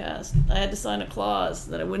podcast. I had to sign a clause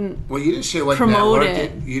that I wouldn't. Well, you didn't say what Promote network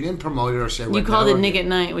it. You didn't promote it or say what You called it network Nick at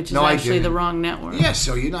Night, which is No, I actually the didn't. wrong network. Yes,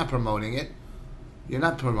 so you're not promoting it. You're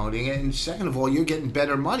not promoting it, and second of all, you're getting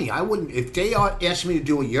better money. I wouldn't if they asked me to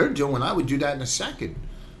do what you're doing. I would do that in a second.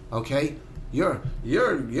 Okay, you're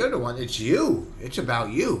the one. It's you. It's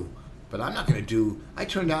about you. But I'm not going to do. I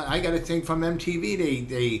turned down. I got a thing from MTV.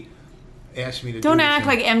 They asked me to. Don't do act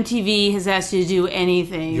this like MTV has asked you to do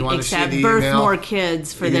anything You wanna see except the birth email? more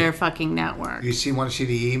kids for You- their fucking network. Want to see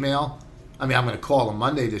the email? I mean, I'm going to call them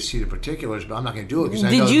Monday to see the particulars, but I'm not going to do it because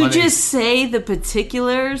I know Did you Monday, just say the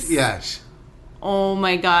particulars? Yes. Oh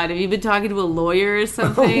my god, have you been talking to a lawyer or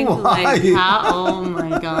something? Why? Like how? Oh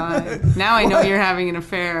my god. Now I know you're having an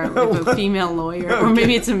affair with a female lawyer. Or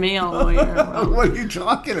maybe it's a male lawyer. What are you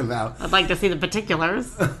talking about? I'd like to see the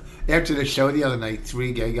particulars. After the show the other night,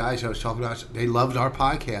 3 gay guys I was talking about, they loved our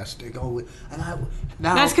podcast. They go, and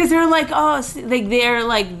now That's because they're like, they're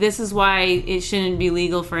like, this is why it shouldn't be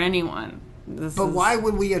legal for anyone. But why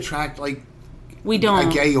would we attract we don't.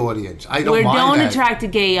 a gay audience? I don't We mind don't that. attract a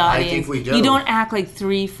gay audience. think we do. You don't act like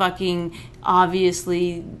 3 fucking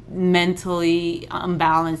obviously mentally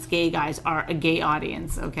unbalanced gay guys are a gay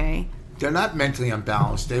audience, okay? They're not mentally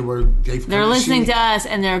unbalanced. They're They're listening to us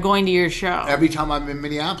and they're going to your show. Every time I'm in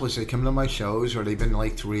Minneapolis, they come to my shows, or they've been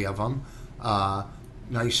like 3 of them.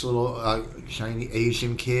 Nice little shiny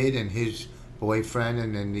Asian kid and his boyfriend,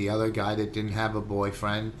 and then the other guy that didn't have a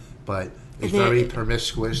boyfriend, but is very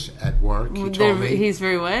promiscuous at work. He told me He's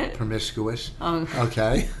very what? promiscuous. Oh.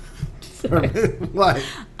 Okay. What?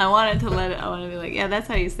 I wanted to be like, yeah, that's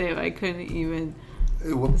how you say it. But I couldn't even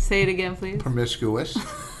say it again, please. Promiscuous.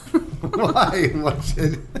 Why? What's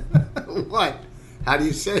it? What? How do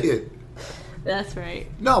you say it? That's right.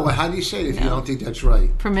 No, how do you say it if you No. don't think that's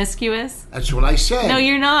right? Promiscuous? That's what I said. No,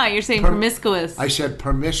 you're not. You're saying promiscuous. I said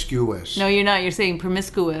promiscuous. No, you're not. You're saying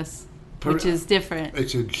promiscuous, which is different.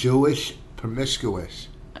 It's a Jewish promiscuous.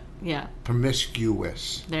 Yeah,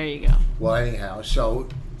 Promiscuous. there you go. Well, anyhow, so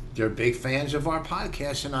they're big fans of our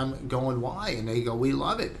podcast, and I'm going, why? And they go, we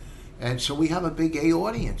love it. And so we have a big gay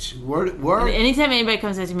audience. We're Anytime anybody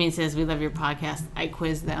comes up to me and says, we love your podcast, I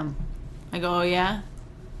quiz them. I go, oh, yeah?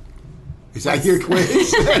 Is that your quiz?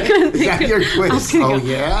 Is that your quiz? gonna Oh, go-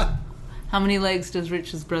 yeah? How many legs does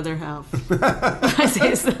Rich's brother have? I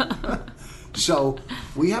say so. So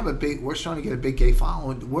we're starting to get a big gay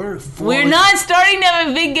following. We're not starting to have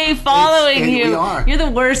a big gay following and you. we are. You're the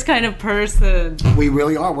worst kind of person. We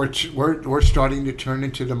really are. We're starting to turn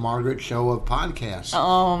into the Margaret Show of podcasts.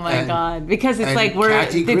 Oh my And- god! Because it's and like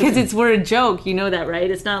Kathy Griffin. we're a joke. You know that, right?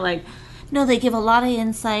 It's not like no. They give a lot of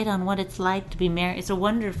insight on what it's like to be married. It's a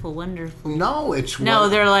wonderful, wonderful. No, it's No,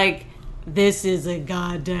 they're like this is a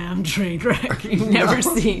goddamn train wreck. You've never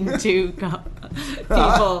seen two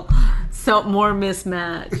people so more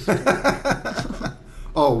mismatched.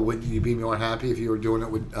 Oh, would you be more happy if you were doing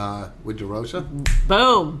it with DeRosa?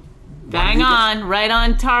 Boom. Bang on. Right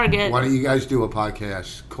on target. Why don't you guys do a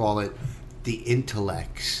podcast? Call it The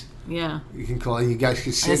Intellects. Yeah. You can call it, you guys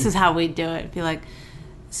can sit. This is how we do it. Be like,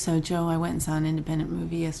 so Joe, I went and saw an independent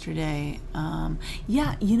movie yesterday.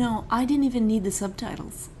 Yeah, you know, I didn't even need the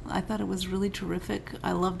subtitles. I thought it was really terrific.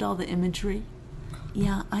 I loved all the imagery.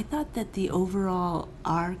 Yeah, I thought that the overall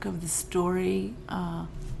arc of the story, I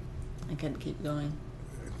couldn't keep going.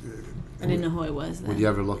 I didn't know who I was then. Would you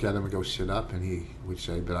ever look at him and go sit up? And he would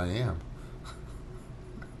say, but I am.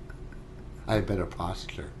 I have better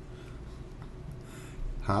posture.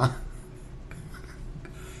 Huh?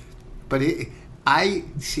 But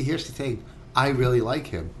see, here's the thing. I really like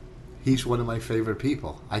him. He's one of my favorite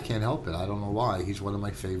people. I can't help it. I don't know why. He's one of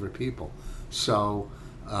my favorite people. So,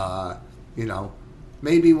 you know,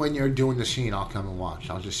 maybe when you're doing the scene, I'll come and watch.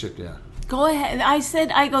 I'll just sit there. Go ahead.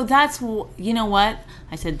 You know what?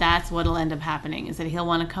 I said, that's what'll end up happening, is that he'll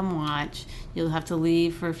want to come watch. You'll have to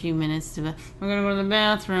leave for a few minutes we're going to go to the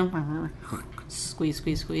bathroom. Squeeze,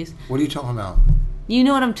 squeeze, squeeze. What are you talking about? You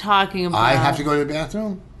know what I'm talking about. I have to go to the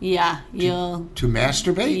bathroom? Yeah, you'll... To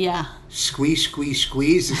masturbate? Yeah. Squeeze, squeeze,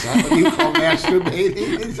 squeeze? Is that what you call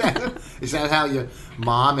masturbating? Is that how your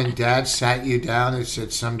mom and dad sat you down and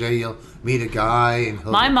said, someday you'll meet a guy and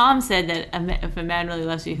he'll... My mom said that if a man really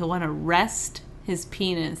loves you, he'll want to rest his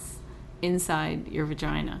penis inside your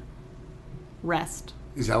vagina. Rest.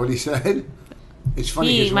 Is that what he said? It's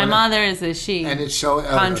funny. My mother is a she. And it's so...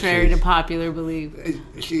 contrary to popular belief. And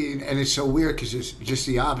it's so weird because it's just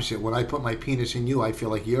the opposite. When I put my penis in you, I feel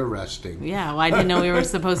like you're resting. Yeah, well, I didn't know we were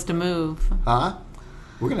supposed to move. Huh?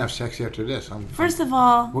 We're going to have sex after this. First of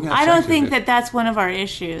all, I don't think that that's one of our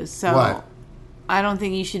issues. So what? I don't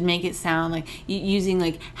think you should make it sound like using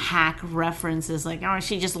like hack references like, oh,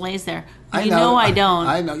 she just lays there. I know I don't.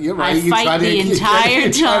 I know. You're right. I fight the entire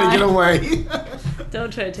time. Trying to get away.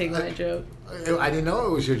 Don't try to take my joke. I didn't know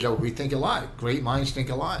it was your joke. We think a lot. Great minds think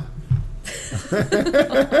a lot.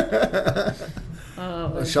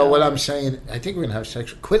 So what I'm saying, I think we're going to have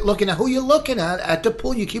sex. Quit looking at who you're looking at the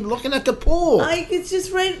pool. You keep looking at the pool. It's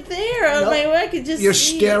just right there on my way. I could just You're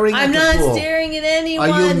staring at the pool. I'm not staring at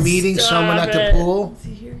anyone. Are you meeting someone at the pool? Is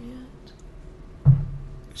he here yet?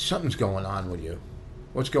 Something's going on with you.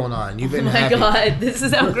 What's going on? You've been Oh my God, this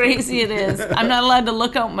is how crazy it is. I'm not allowed to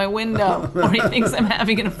look out my window or he thinks I'm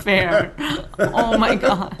having an affair. Oh my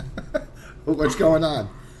God. What's going on?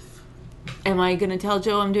 Am I going to tell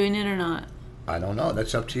Joe I'm doing it or not? I don't know.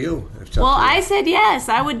 That's up to you. I said yes.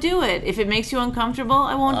 I would do it. If it makes you uncomfortable,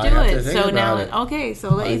 I won't do it. So now, okay, so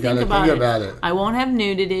let you think about it. I won't have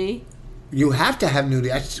nudity. You have to have nudity.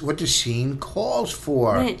 That's what the scene calls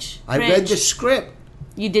for. Rich. I read the script.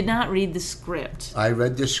 You did not read the script. I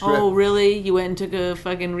read the script. Oh, really? You went and took a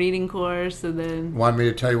fucking reading course and then... Want me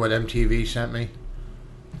to tell you what MTV sent me?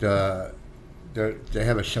 They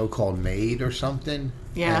have a show called Made or something.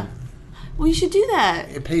 Yeah. Well, you should do that.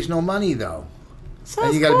 It pays no money, though. So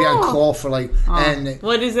and you got to be on call for like... And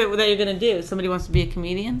what is it that you're going to do? Somebody wants to be a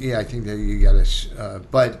comedian? Yeah, I think that you got to...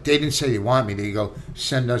 but they didn't say they want me. They go,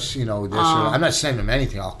 send us, this. Or, I'm not sending them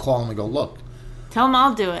anything. I'll call them and go, look. Tell them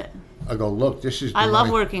I'll do it. I go, look, this is... I love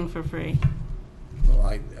working for free.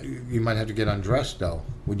 Well, you might have to get undressed, though.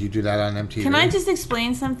 Would you do that on MTV? Can I just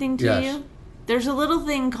explain something to you? There's a little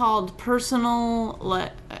thing called personal...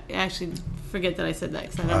 Actually, forget that I said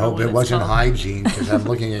that. I hope it wasn't hygiene, because I'm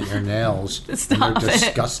looking at your nails. Stop and they're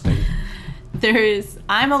disgusting.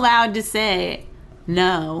 I'm allowed to say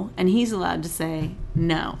no, and he's allowed to say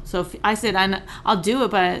no. So if I said, I'll do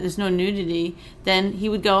it, but there's no nudity, then he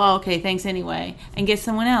would go, oh, okay, thanks anyway, and get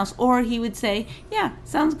someone else. Or he would say, yeah,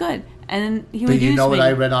 sounds good. And then he would use me. But you know what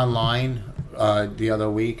I read online the other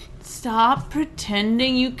week? Stop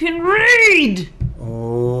pretending you can read!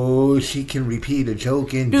 Oh, she can repeat a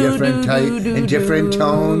joke in different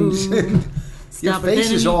tones. Your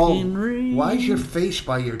face is all... Why is your face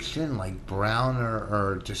by your chin like brown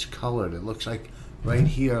or discolored? It looks like right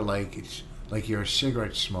here like it's... Like you're a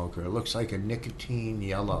cigarette smoker. It looks like a nicotine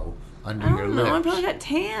yellow under your lips. I probably got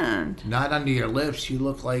tanned. Not under your lips. You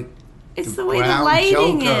look like it's the way the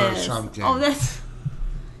lighting Joker is. Or something. Oh, that's...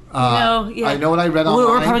 yeah. I know what I read online.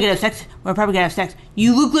 We're probably gonna have sex.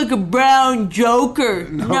 You look like a brown Joker.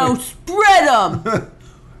 No, spread them.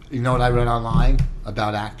 You know what I read online?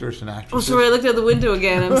 about actors and Oh, actresses? sorry, I looked out the window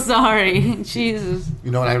again. I'm sorry. Jesus.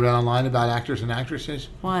 You know what I read online about actors and actresses?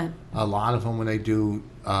 What? A lot of them, when they do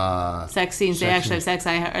Sex scenes. They actually have sex.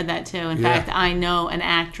 I heard that too. In Yeah. fact, I know an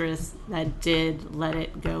actress that did let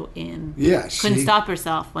it go in. Yeah, Couldn't see? stop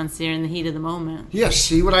herself once they're in the heat of the moment. Yeah,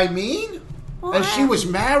 see what I mean? Well, And she was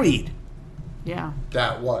married, Yeah.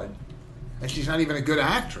 that one. And she's not even a good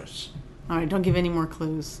actress. All right, don't give any more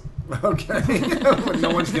clues. Okay?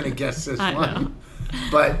 No one's going to guess this I one. know.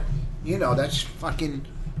 But, you know, that's fucking...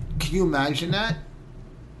 Can you imagine that?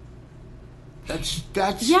 That's...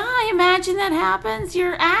 Yeah, I imagine that happens.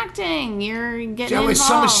 You're acting. You're getting Yeah, when involved.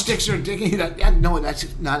 someone sticks their dick in you, no, that's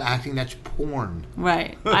not acting, that's porn.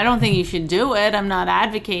 Right. I don't think you should do it. I'm not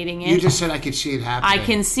advocating it. You just said I could see it happening. I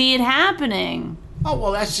can see it happening. Oh,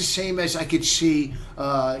 well, that's the same as I could see,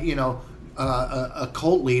 a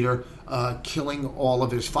cult leader killing all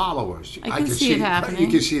of his followers. I can could see it happening. You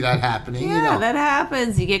can see that happening. Yeah, you know. that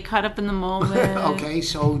happens. You get caught up in the moment. Okay,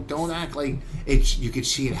 so don't act like it's. You could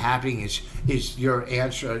see it happening. Is your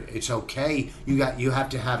answer? It's okay. You have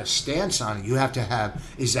to have a stance on it. You have to have.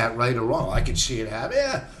 Is that right or wrong? I could see it happen.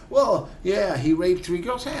 Yeah. Well, yeah. He raped 3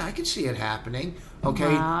 girls. Hey, I could see it happening. Okay,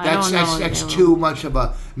 Well, I don't know that's what they too much of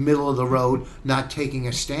a middle of the road, not taking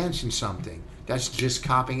a stance in something. That's just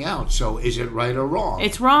copping out. So is it right or wrong?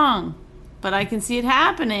 It's wrong, but I can see it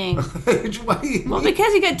happening. What do you Well, mean?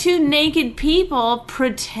 because you got 2 naked people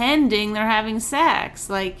pretending they're having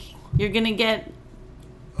sex. Like, you're going to get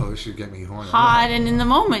Oh, this should get me horny. hot and in the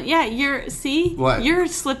moment. Yeah, What? You're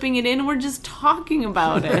slipping it in. We're just talking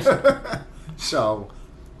about it. So,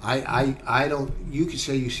 I don't. You could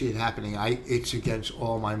say you see it happening. It's against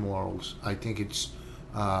all my morals. I think it's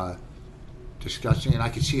disgusting, and I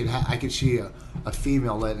could see it. I could see a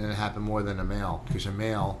female letting it happen more than a male, because a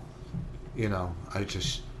male, I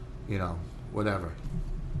just, whatever.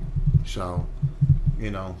 So,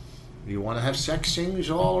 you want to have sex scenes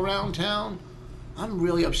all around town? I'm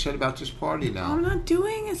really upset about this party now. I'm not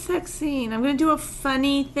doing a sex scene. I'm going to do a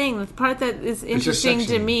funny thing. The part that is a interesting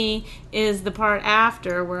sex to scene. me is the part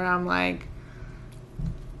after where I'm like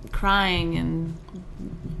crying and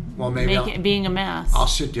Well, maybe being a mess. I'll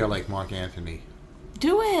sit there like Mark Anthony.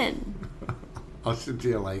 Do it. I'll sit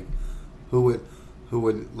there like, who's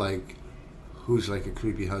like a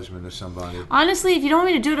creepy husband or somebody. Honestly, if you don't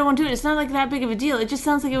want me to do it, I won't do it. It's not like that big of a deal. It just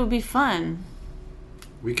sounds like it would be fun.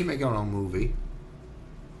 We can make our own movie.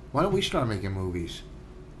 Why don't we start making movies?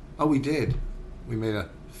 Oh, we did. We made a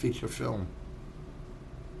feature film.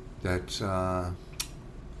 That's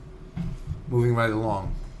moving right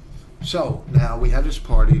along. So, now we have this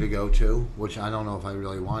party to go to, which I don't know if I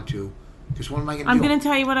really want to. Because what am I going to do? I'm going to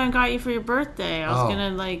tell you what I got you for your birthday. I was Oh.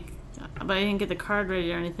 going to, but I didn't get the card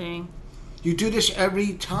ready or anything. You do this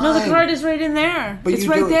every time. No, the card is right in there. But It's you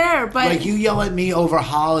right do it- there. But like you yell at me over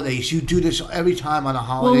holidays. You do this every time on a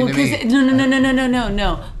holiday well, to me. because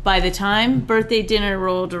no. By the time birthday dinner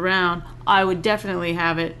rolled around, I would definitely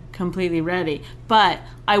have it completely ready. But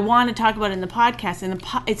I want to talk about it in the podcast, and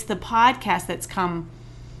it's the podcast that's come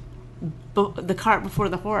the cart before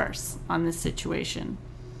the horse on this situation.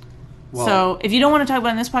 Well, So if you don't want to talk about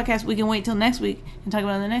it in this podcast, we can wait till next week and talk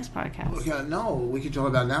about it in the next podcast. okay, no, we can talk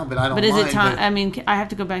about it now, but I don't But is mind. it time? I mean, I have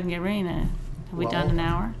to go back and get Raina. Have we Well, done an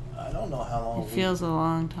hour? I don't know how long. It feels a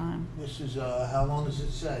long time. This is, how long does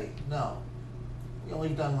it say? No. We only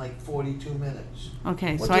done like 42 minutes.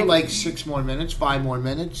 Okay, We'll so do like 6 more minutes, 5 more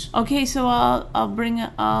minutes. Okay, so I'll bring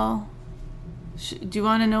do you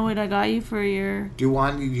want to know what I got you for your? Do you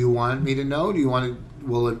want me to know? Do you want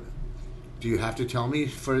to, do you have to tell me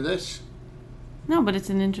for this? No, but it's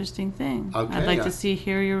an interesting thing. Okay, I'd like to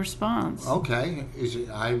hear your response. Okay. Is it,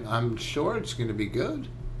 I'm sure it's going to be good.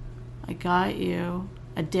 I got you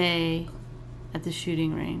a day at the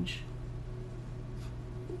shooting range.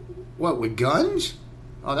 What, with guns?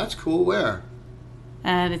 Oh, that's cool. Where?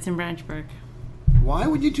 And it's in Branchburg. Why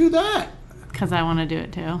would you do that? Because I want to do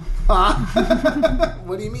it too.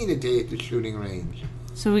 What do you mean a day at the shooting range?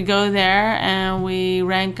 So we go there and we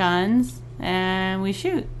rent guns and we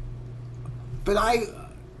shoot. But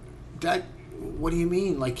what do you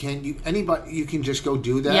mean? Like, can you, you can just go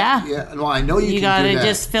do that? Yeah. Yeah. Well, I know you You can gotta do that.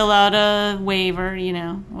 just fill out a waiver,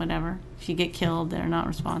 whatever. If you get killed, they're not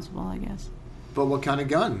responsible, I guess. But what kind of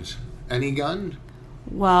guns? Any gun?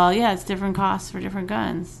 Well, yeah, it's different costs for different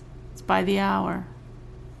guns. It's by the hour.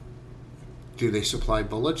 Do they supply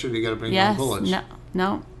bullets, or do you got to bring your own Yes. bullets?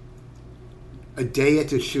 No. A day at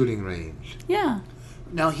the shooting range. Yeah.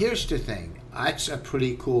 Now, here's the thing. That's a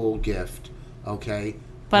pretty cool gift, okay?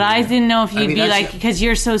 But I didn't know if I you'd mean, be that's like, because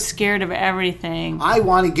you're so scared of everything. I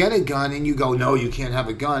want to get a gun, and you go, no, you can't have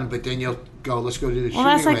a gun, but then go, let's go to the shooting Well,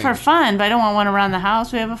 that's like range. for fun, but I don't want one around the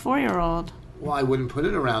house. We have a 4-year-old. Well, I wouldn't put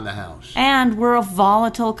it around the house. And we're a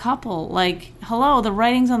volatile couple. Like, hello, the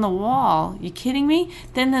writing's on the wall. You kidding me?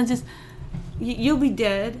 Then they'll just, you'll be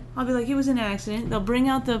dead. I'll be like, it was an accident. They'll bring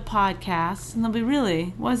out the podcast, and they'll be,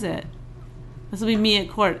 really? Was it? This will be me at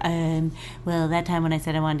court. Well, that time when I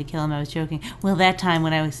said I wanted to kill him, I was joking. Well, that time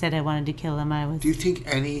when I said I wanted to kill him, I was... Do you think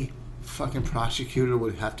any fucking prosecutor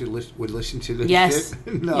would have to would listen to this Yes.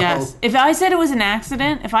 shit? No. Yes. If I said it was an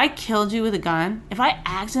accident, if I killed you with a gun, if I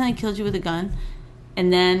accidentally killed you with a gun,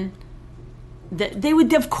 and then they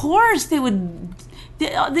would, of course, they would...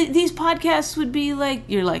 These podcasts would be like,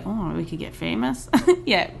 you're like, oh, we could get famous?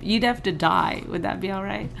 Yeah, you'd have to die. Would that be all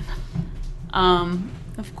right?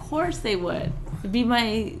 Of course they would. It'd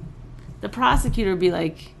be the prosecutor would be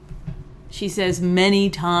like, she says many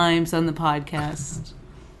times on the podcast.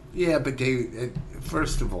 Yeah, but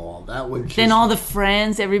first of all, that would just... Then all the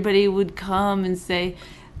friends, everybody would come and say,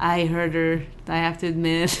 I heard her, I have to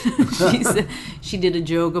admit. She did a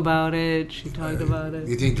joke about it. She talked about it.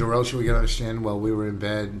 You think DeRosa would understand? Well, we were in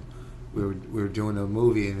bed, we were doing a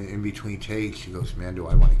movie, and in between takes, she goes, man, do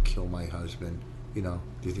I want to kill my husband? You know,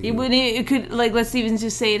 do you think It could, like, let's even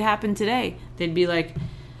just say it happened today. They'd be like,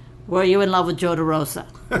 were you in love with Joe DeRosa?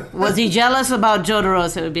 Was he jealous about Joe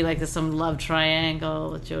DeRosa? It would be like some love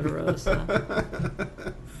triangle with Joe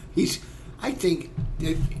DeRosa. I think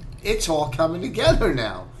it's all coming together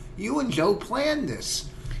now. You and Joe planned this.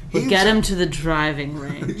 We'll get him to the driving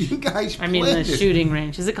range. You guys planned the this. shooting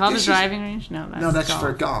range. Is it called This the is- driving range? No, that's golf.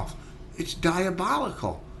 for golf. It's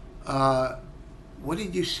diabolical. What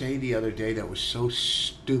did you say the other day that was so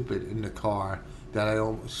stupid in the car that I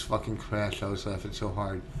almost fucking crashed? I was laughing so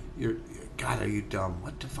hard. God, are you dumb?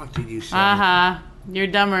 What the fuck did you say? You're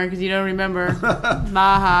dumber because you don't remember.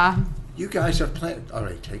 You guys are planning. All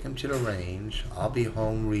right, take him to the range. I'll be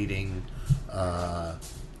home reading The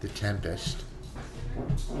Tempest.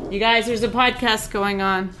 You guys, there's a podcast going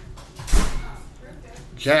on.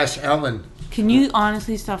 Jess, Ellen. Can you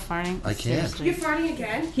honestly stop farting? I can't. Seriously. You're farting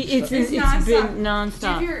again? It's nonstop. been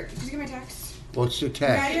nonstop. Did you get my text? What's the Yeah,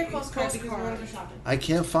 text? your Cole's card because we want to go shopping. I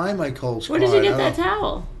can't find my Cole's Where card. did you get I that don't-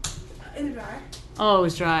 towel? In the bar. Oh, it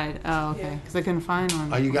was dried. Oh, okay. Yeah. Because I couldn't find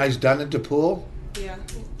one. Are you guys done at the pool? Yeah.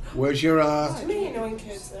 Where's your Too many annoying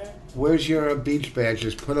kids there. Where's your beach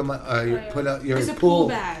badges? Put them. Put your There's a pool. pool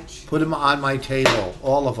badge. Put them on my table.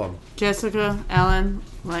 All of them. Jessica, Ellen,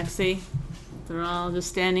 Lexi, they're all just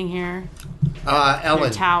standing here. Their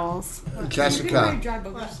Ellen, towels. Jessica, Dry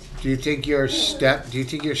boogers. do you think your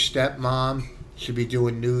stepmom should be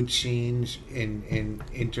doing nude scenes in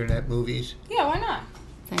internet movies? Yeah, why not?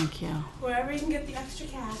 Thank you. Wherever you can get the extra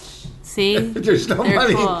cash. See? There's no They're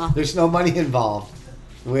money. cool. There's no money involved.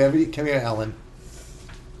 Wherever you come here, Ellen.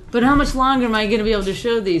 But how much longer am I going to be able to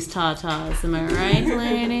show these tatas? Am I right,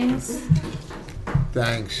 ladies?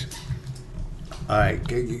 Thanks. All right,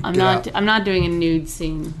 I'm not doing a nude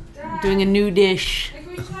scene. I'm doing a nude-ish. Like,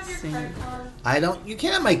 we just have your credit card. I don't. You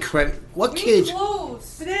can't have my credit. What We kids? need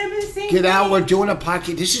clothes. But they're in the same Get out. thing. We're doing a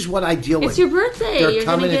podcast. This is what I deal with. It's your birthday. They're You're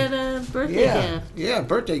going to coming in- get a birthday Yeah, gift. yeah,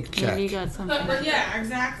 birthday check. Maybe you got something. Yeah,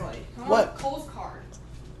 exactly. I want What? a Cole's card.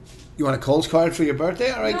 You want a Kohl's card for your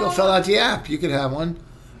birthday? All right, go No. fill out the app. You can have one.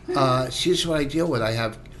 Here's what I deal with. I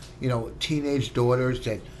have, teenage daughters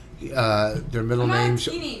that their middle I'm not a names.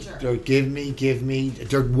 teenager. They're give me.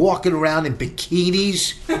 They're walking around in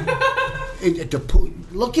bikinis.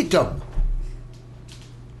 Look at them.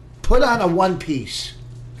 Put on a one piece.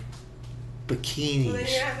 Well, then Bikinis. you're going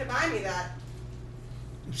to have to buy me that.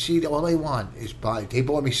 See, all they want is buy. They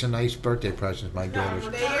bought me some nice birthday presents, my daughters.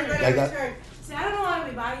 Then you're going I to got- return. See, I don't know why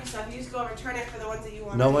we buy you stuff. You just go return it for the ones that you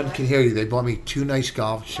want. No one anyway. can hear you. They bought me 2 nice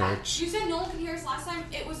golf shirts. You said no one could hear us last time.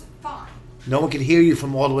 It was fine. No one can hear you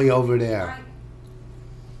from all the way over there.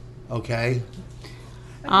 Right? Okay?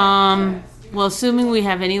 Well, assuming we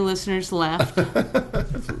have any listeners left,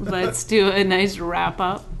 let's do a nice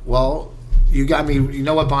wrap-up. Well, you got me. You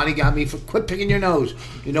know what Bonnie got me? Quit picking your nose.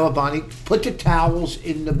 You know what, Bonnie? Put the towels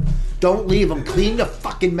in the... Don't leave them. Clean the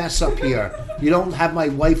fucking mess up here. You don't have my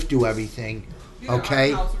wife do everything.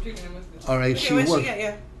 Okay? All right, she Okay, what'd she worked get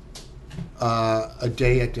you? a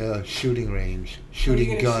day at the shooting range, Are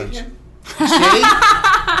shooting you gonna guns. shoot him?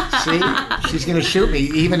 See? She's gonna shoot me.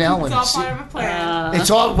 Even Ellen. It's all part of a plan. It's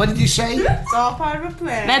all. What did you say? It's all part of a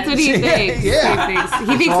plan. That's what he thinks. Yeah.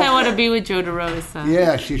 He thinks I want to be with Joe DeRosa.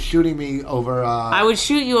 Yeah, she's shooting me over. I would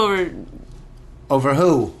shoot you over... Over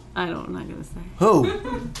who? I'm not going to say. Who?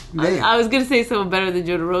 Name. I was going to say someone better than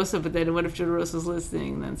Joe DeRosa, but then what if Joe DeRosa's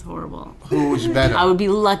listening? That's horrible. Who's better? I would be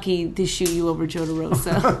lucky to shoot you over Joe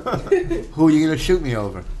DeRosa. Who are you gonna shoot me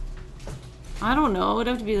over? I don't know. It would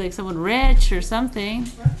have to be like someone rich or something.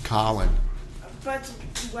 Colin. But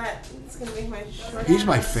wet. It's gonna make my short. He's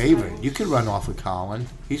my favorite. You could run off with Colin.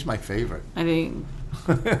 He's my favorite. I think.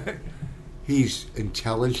 He's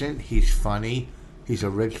intelligent. He's funny. He's a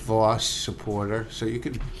Rich Voss supporter. So you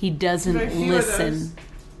could. He doesn't Very few of those. listen.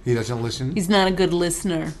 He doesn't listen. He's not a good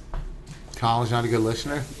listener. Colin's not a good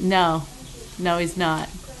listener. No, he's not.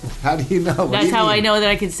 How do you know? What do That's you how mean? I know that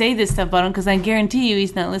I can say this stuff about him, because I guarantee you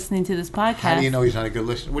he's not listening to this podcast. How do you know he's not a good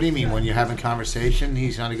listener? What do you mean? When you're having conversation,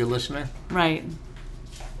 he's not a good listener? Right.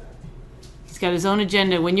 He's got his own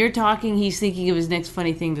agenda. When you're talking, he's thinking of his next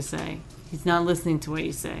funny thing to say. He's not listening to what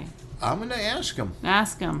you say. I'm going to ask him.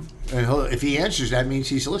 Ask him. And if he answers, that means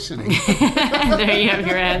he's listening. There you have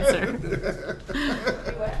your answer.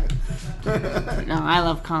 No, I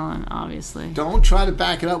love Colin, obviously. Don't try to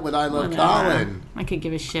back it up with I love Whatever. Colin. I could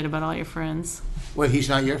give a shit about all your friends. What, he's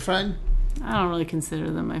not your friend? I don't really consider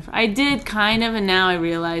them my friends. I did kind of, and now I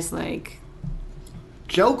realize, like,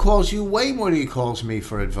 Joe calls you way more than he calls me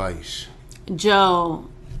for advice. Joe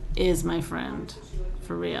is my friend,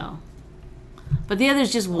 for real. But the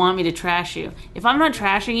others just want me to trash you. If I'm not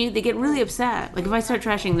trashing you, they get really upset. Like, if I start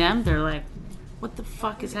trashing them, they're like, what the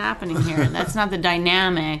fuck is happening here? That's not the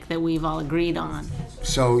dynamic that we've all agreed on.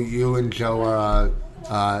 So you and Joe are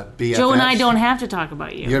BFFs? Joe and I don't have to talk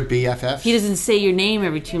about you. You're BFFs? He doesn't say your name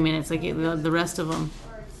every 2 minutes like the rest of them.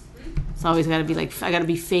 It's always got to be like, I got to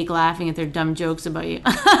be fake laughing at their dumb jokes about you.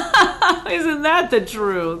 Isn't that the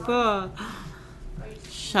truth? Ugh.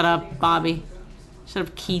 Shut up, Bobby. Shut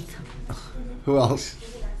up, Keith. Who else?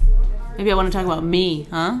 Maybe I want to talk about me,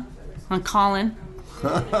 huh? I'm Colin.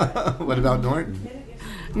 What about Norton?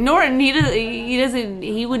 Norton,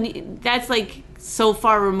 he wouldn't, that's like so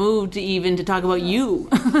far removed to even to talk about you.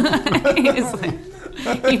 It's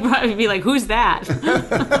like, he'd probably be like, who's that?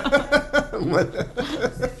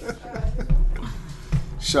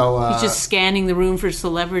 So He's just scanning the room for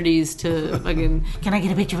celebrities to fucking, can I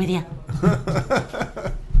get a picture with you?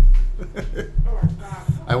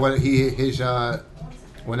 I want his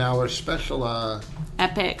when our special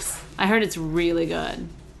Epics. I heard it's really good.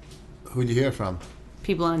 who'd you hear from?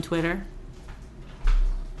 People on Twitter.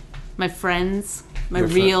 My friends. My Your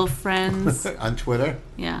real friends. On Twitter?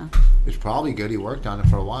 Yeah. It's probably good. He worked on it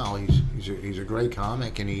for a while. He's a great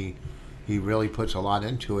comic, and he really puts a lot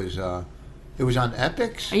into his. It was on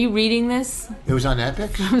Epics. Are you reading this It was on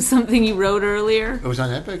Epics. from something you wrote earlier? It was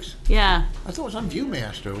on Epics. Yeah. I thought it was on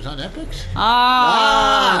Viewmaster. It was on Epics.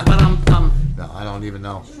 Ah. Ba-dum-bum. No, I don't even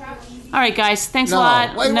know. All right, guys. Thanks a No, lot.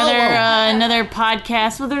 wait, whoa, another whoa. another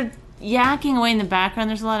podcast. Well, they're yakking away in the background.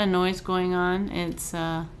 There's a lot of noise going on. It's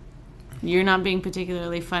you're not being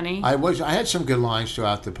particularly funny. I had some good lines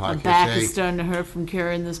throughout the My podcast. back today. is starting to hurt from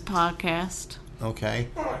carrying this podcast. Okay.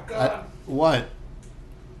 Oh my god. What?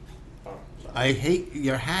 I hate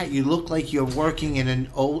your hat. You look like you're working in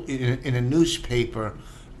in a newspaper.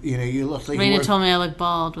 You know, you look like Raina told me I look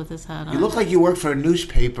bald with this hat on. you look like you worked for a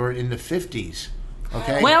newspaper in the 50s.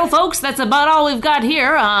 Okay. Well, folks, that's about all we've got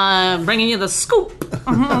here. Bringing you the scoop.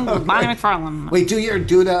 Bonnie McFarlane. Wait, do the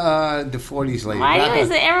 40s lady. Why do you Wrap always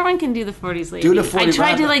it. say everyone can do the 40s lady? Do the 40s I tried to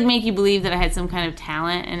wrap it. like make you believe that I had some kind of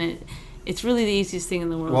talent, and it's really the easiest thing in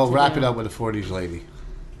the world. Well, to wrap do. it up with a 40s lady.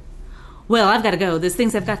 Well, I've got to go. There's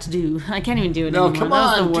things I've got to do. I can't even do it No, anymore. come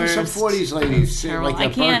That was on, the do some worst. 40s ladies. Terrible. Like their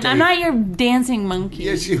I can't. birthday. I'm not your dancing monkey.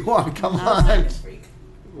 Yes, you are. Come on.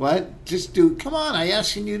 What? Just do. Come on. I'm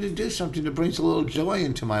asking you to do something that brings a little joy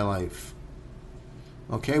into my life.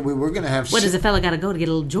 Okay, we were gonna have. Where does a fella got to go to get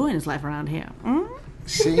a little joy in his life around here?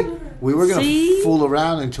 See, we were gonna See? fool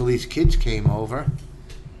around until these kids came over.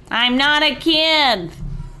 I'm not a kid,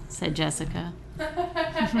 said Jessica.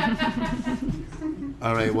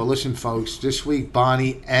 All right. Well, listen, folks. This week,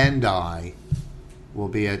 Bonnie and I will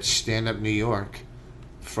be at Stand Up New York,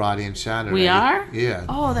 Friday and Saturday. We are? Yeah.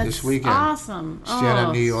 Oh, that's this weekend. awesome. Stand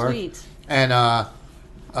Up New York. Sweet. And Yeah.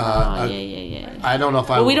 I don't know if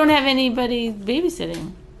I. But we don't have anybody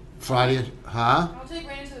babysitting. Friday, huh? I'll take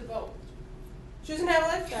Raina to the boat. She doesn't have a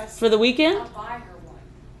life vest. For the weekend? I'll buy her one.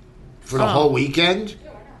 For the Oh. whole weekend? Yeah,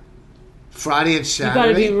 why not? Friday and You Saturday?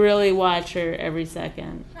 gotta be really watch her every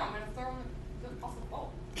second. No, I'm gonna throw her off the boat.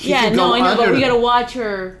 She Yeah, can no, go I know, but under we the- gotta watch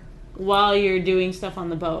her while you're doing stuff on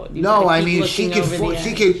the boat. You No, gotta I keep mean she looking can. over the She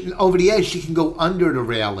edge. can over the edge. She can go under the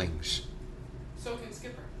railings. So can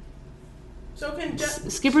Skipper. So can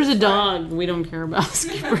Skipper's a dog. We don't care about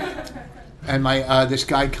Skipper. And my this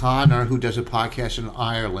guy Connor, who does a podcast in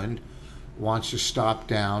Ireland, wants to stop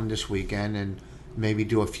down this weekend and maybe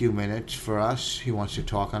do a few minutes for us. He wants to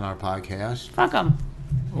talk on our podcast. Fuck him.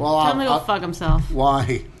 Well, Tell him to go fuck himself.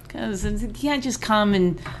 why? Because you can't just come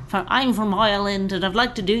and, I'm from Ireland and I'd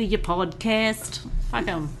like to do your podcast. Fuck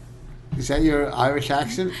 'em. Is that your Irish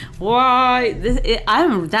accent? Why?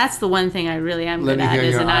 That's the one thing I really am good at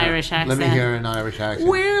is an Irish accent. Let me hear an Irish accent.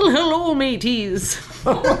 Well, hello, mateys.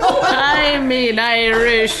 I'm an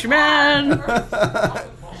Irishman.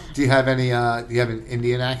 Do you have any? Do you have an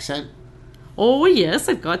Indian accent? Oh, yes,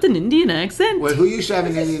 I've got an Indian accent. Well, who used to have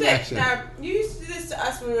an This is Indian sick. accent? You used to do this to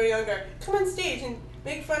us when we were younger. Come on stage and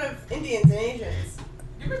make fun of Indians and Asians.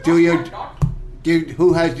 Do your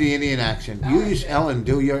who has the Indian accent? You use Ellen.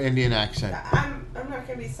 Do your Indian accent. I'm not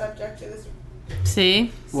going to be subject to this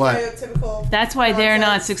See? What? stereotypical. That's why they're not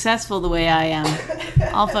nonsense. successful the way I am.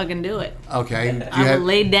 I'll fucking do it. Okay. Do you I will have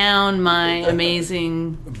lay down my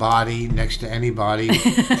amazing... body next to anybody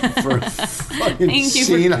for a fucking Thank you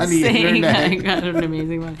scene for on the saying I internet? got an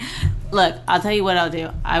amazing one. Look, I'll tell you what I'll do.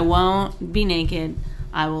 I won't be naked.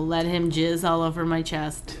 I will let him jizz all over my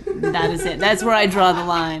chest. That is it. That's where I draw the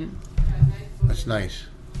line. That's nice.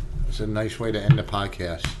 It's a nice way to end the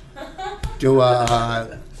podcast. Do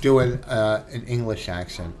an English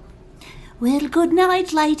accent. Well, good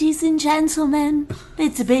night, ladies and gentlemen.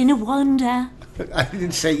 It's been a wonder. I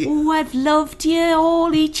didn't say Oh, I've loved you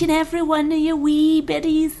all, each and every one of you wee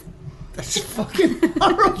biddies. that's fucking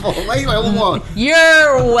horrible. Wait, hold on.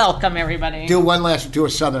 You're welcome, everybody. Do a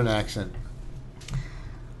southern accent.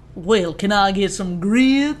 Well, can I get some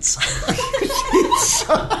grits?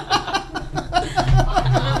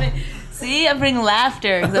 See, I bring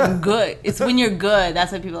laughter because I'm good. It's when you're good,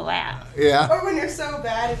 that's when people laugh. Yeah. Or when you're so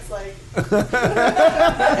bad, it's like...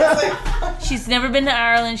 She's never been to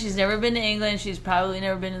Ireland. She's never been to England. She's probably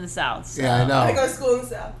never been to the South. So. Yeah, I know. I go to school in the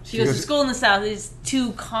South. She goes to school in the South. It's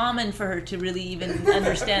too common for her to really even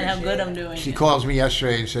understand how good I'm doing. She calls me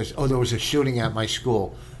yesterday and says, "Oh, there was a shooting at my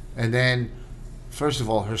school," and then, first of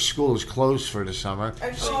all, her school is closed for the summer.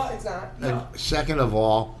 Actually, it's not. And second of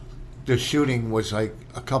all, the shooting was like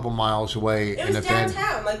a couple miles away It in was a bend.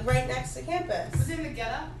 downtown, like right next to campus. Was it in the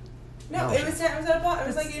ghetto? No, it was at a bar. It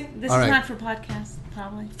was like in... This All is right. not for podcasts,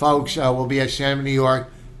 probably. Folks, we'll be at Santa, New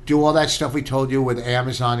York. Do all that stuff we told you with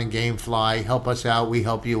Amazon and GameFly. Help us out. We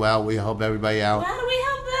help you out. We help everybody out. How do we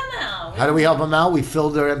help them out? How do we help them out? We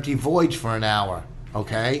filled their empty voids for an hour.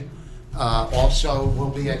 Okay? Also, we'll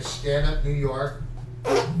be at Stand Up New York.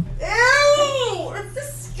 Ew! It's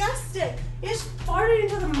disgusting. You just farted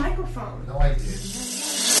into the microphone. No, I didn't.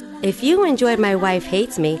 If you enjoyed My Wife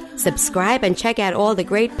Hates Me, subscribe and check out all the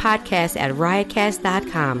great podcasts at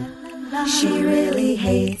riotcast.com. She really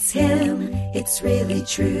hates him, it's really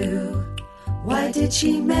true. Why did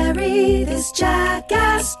she marry this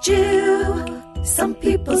jackass Jew? Some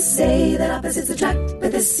people say that opposites attract,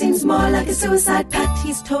 but this seems more like a suicide pact.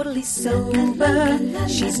 He's totally sober,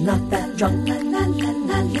 she's not that drunk.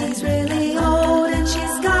 He's really old and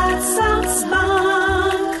she's got some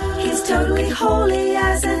spunk. He's totally holy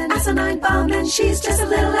as an asinine bomb, and she's just a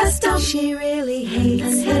little less dumb. She really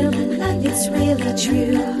hates him, it's really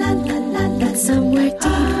true. But somewhere deep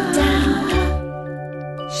down,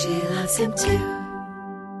 she loves him too.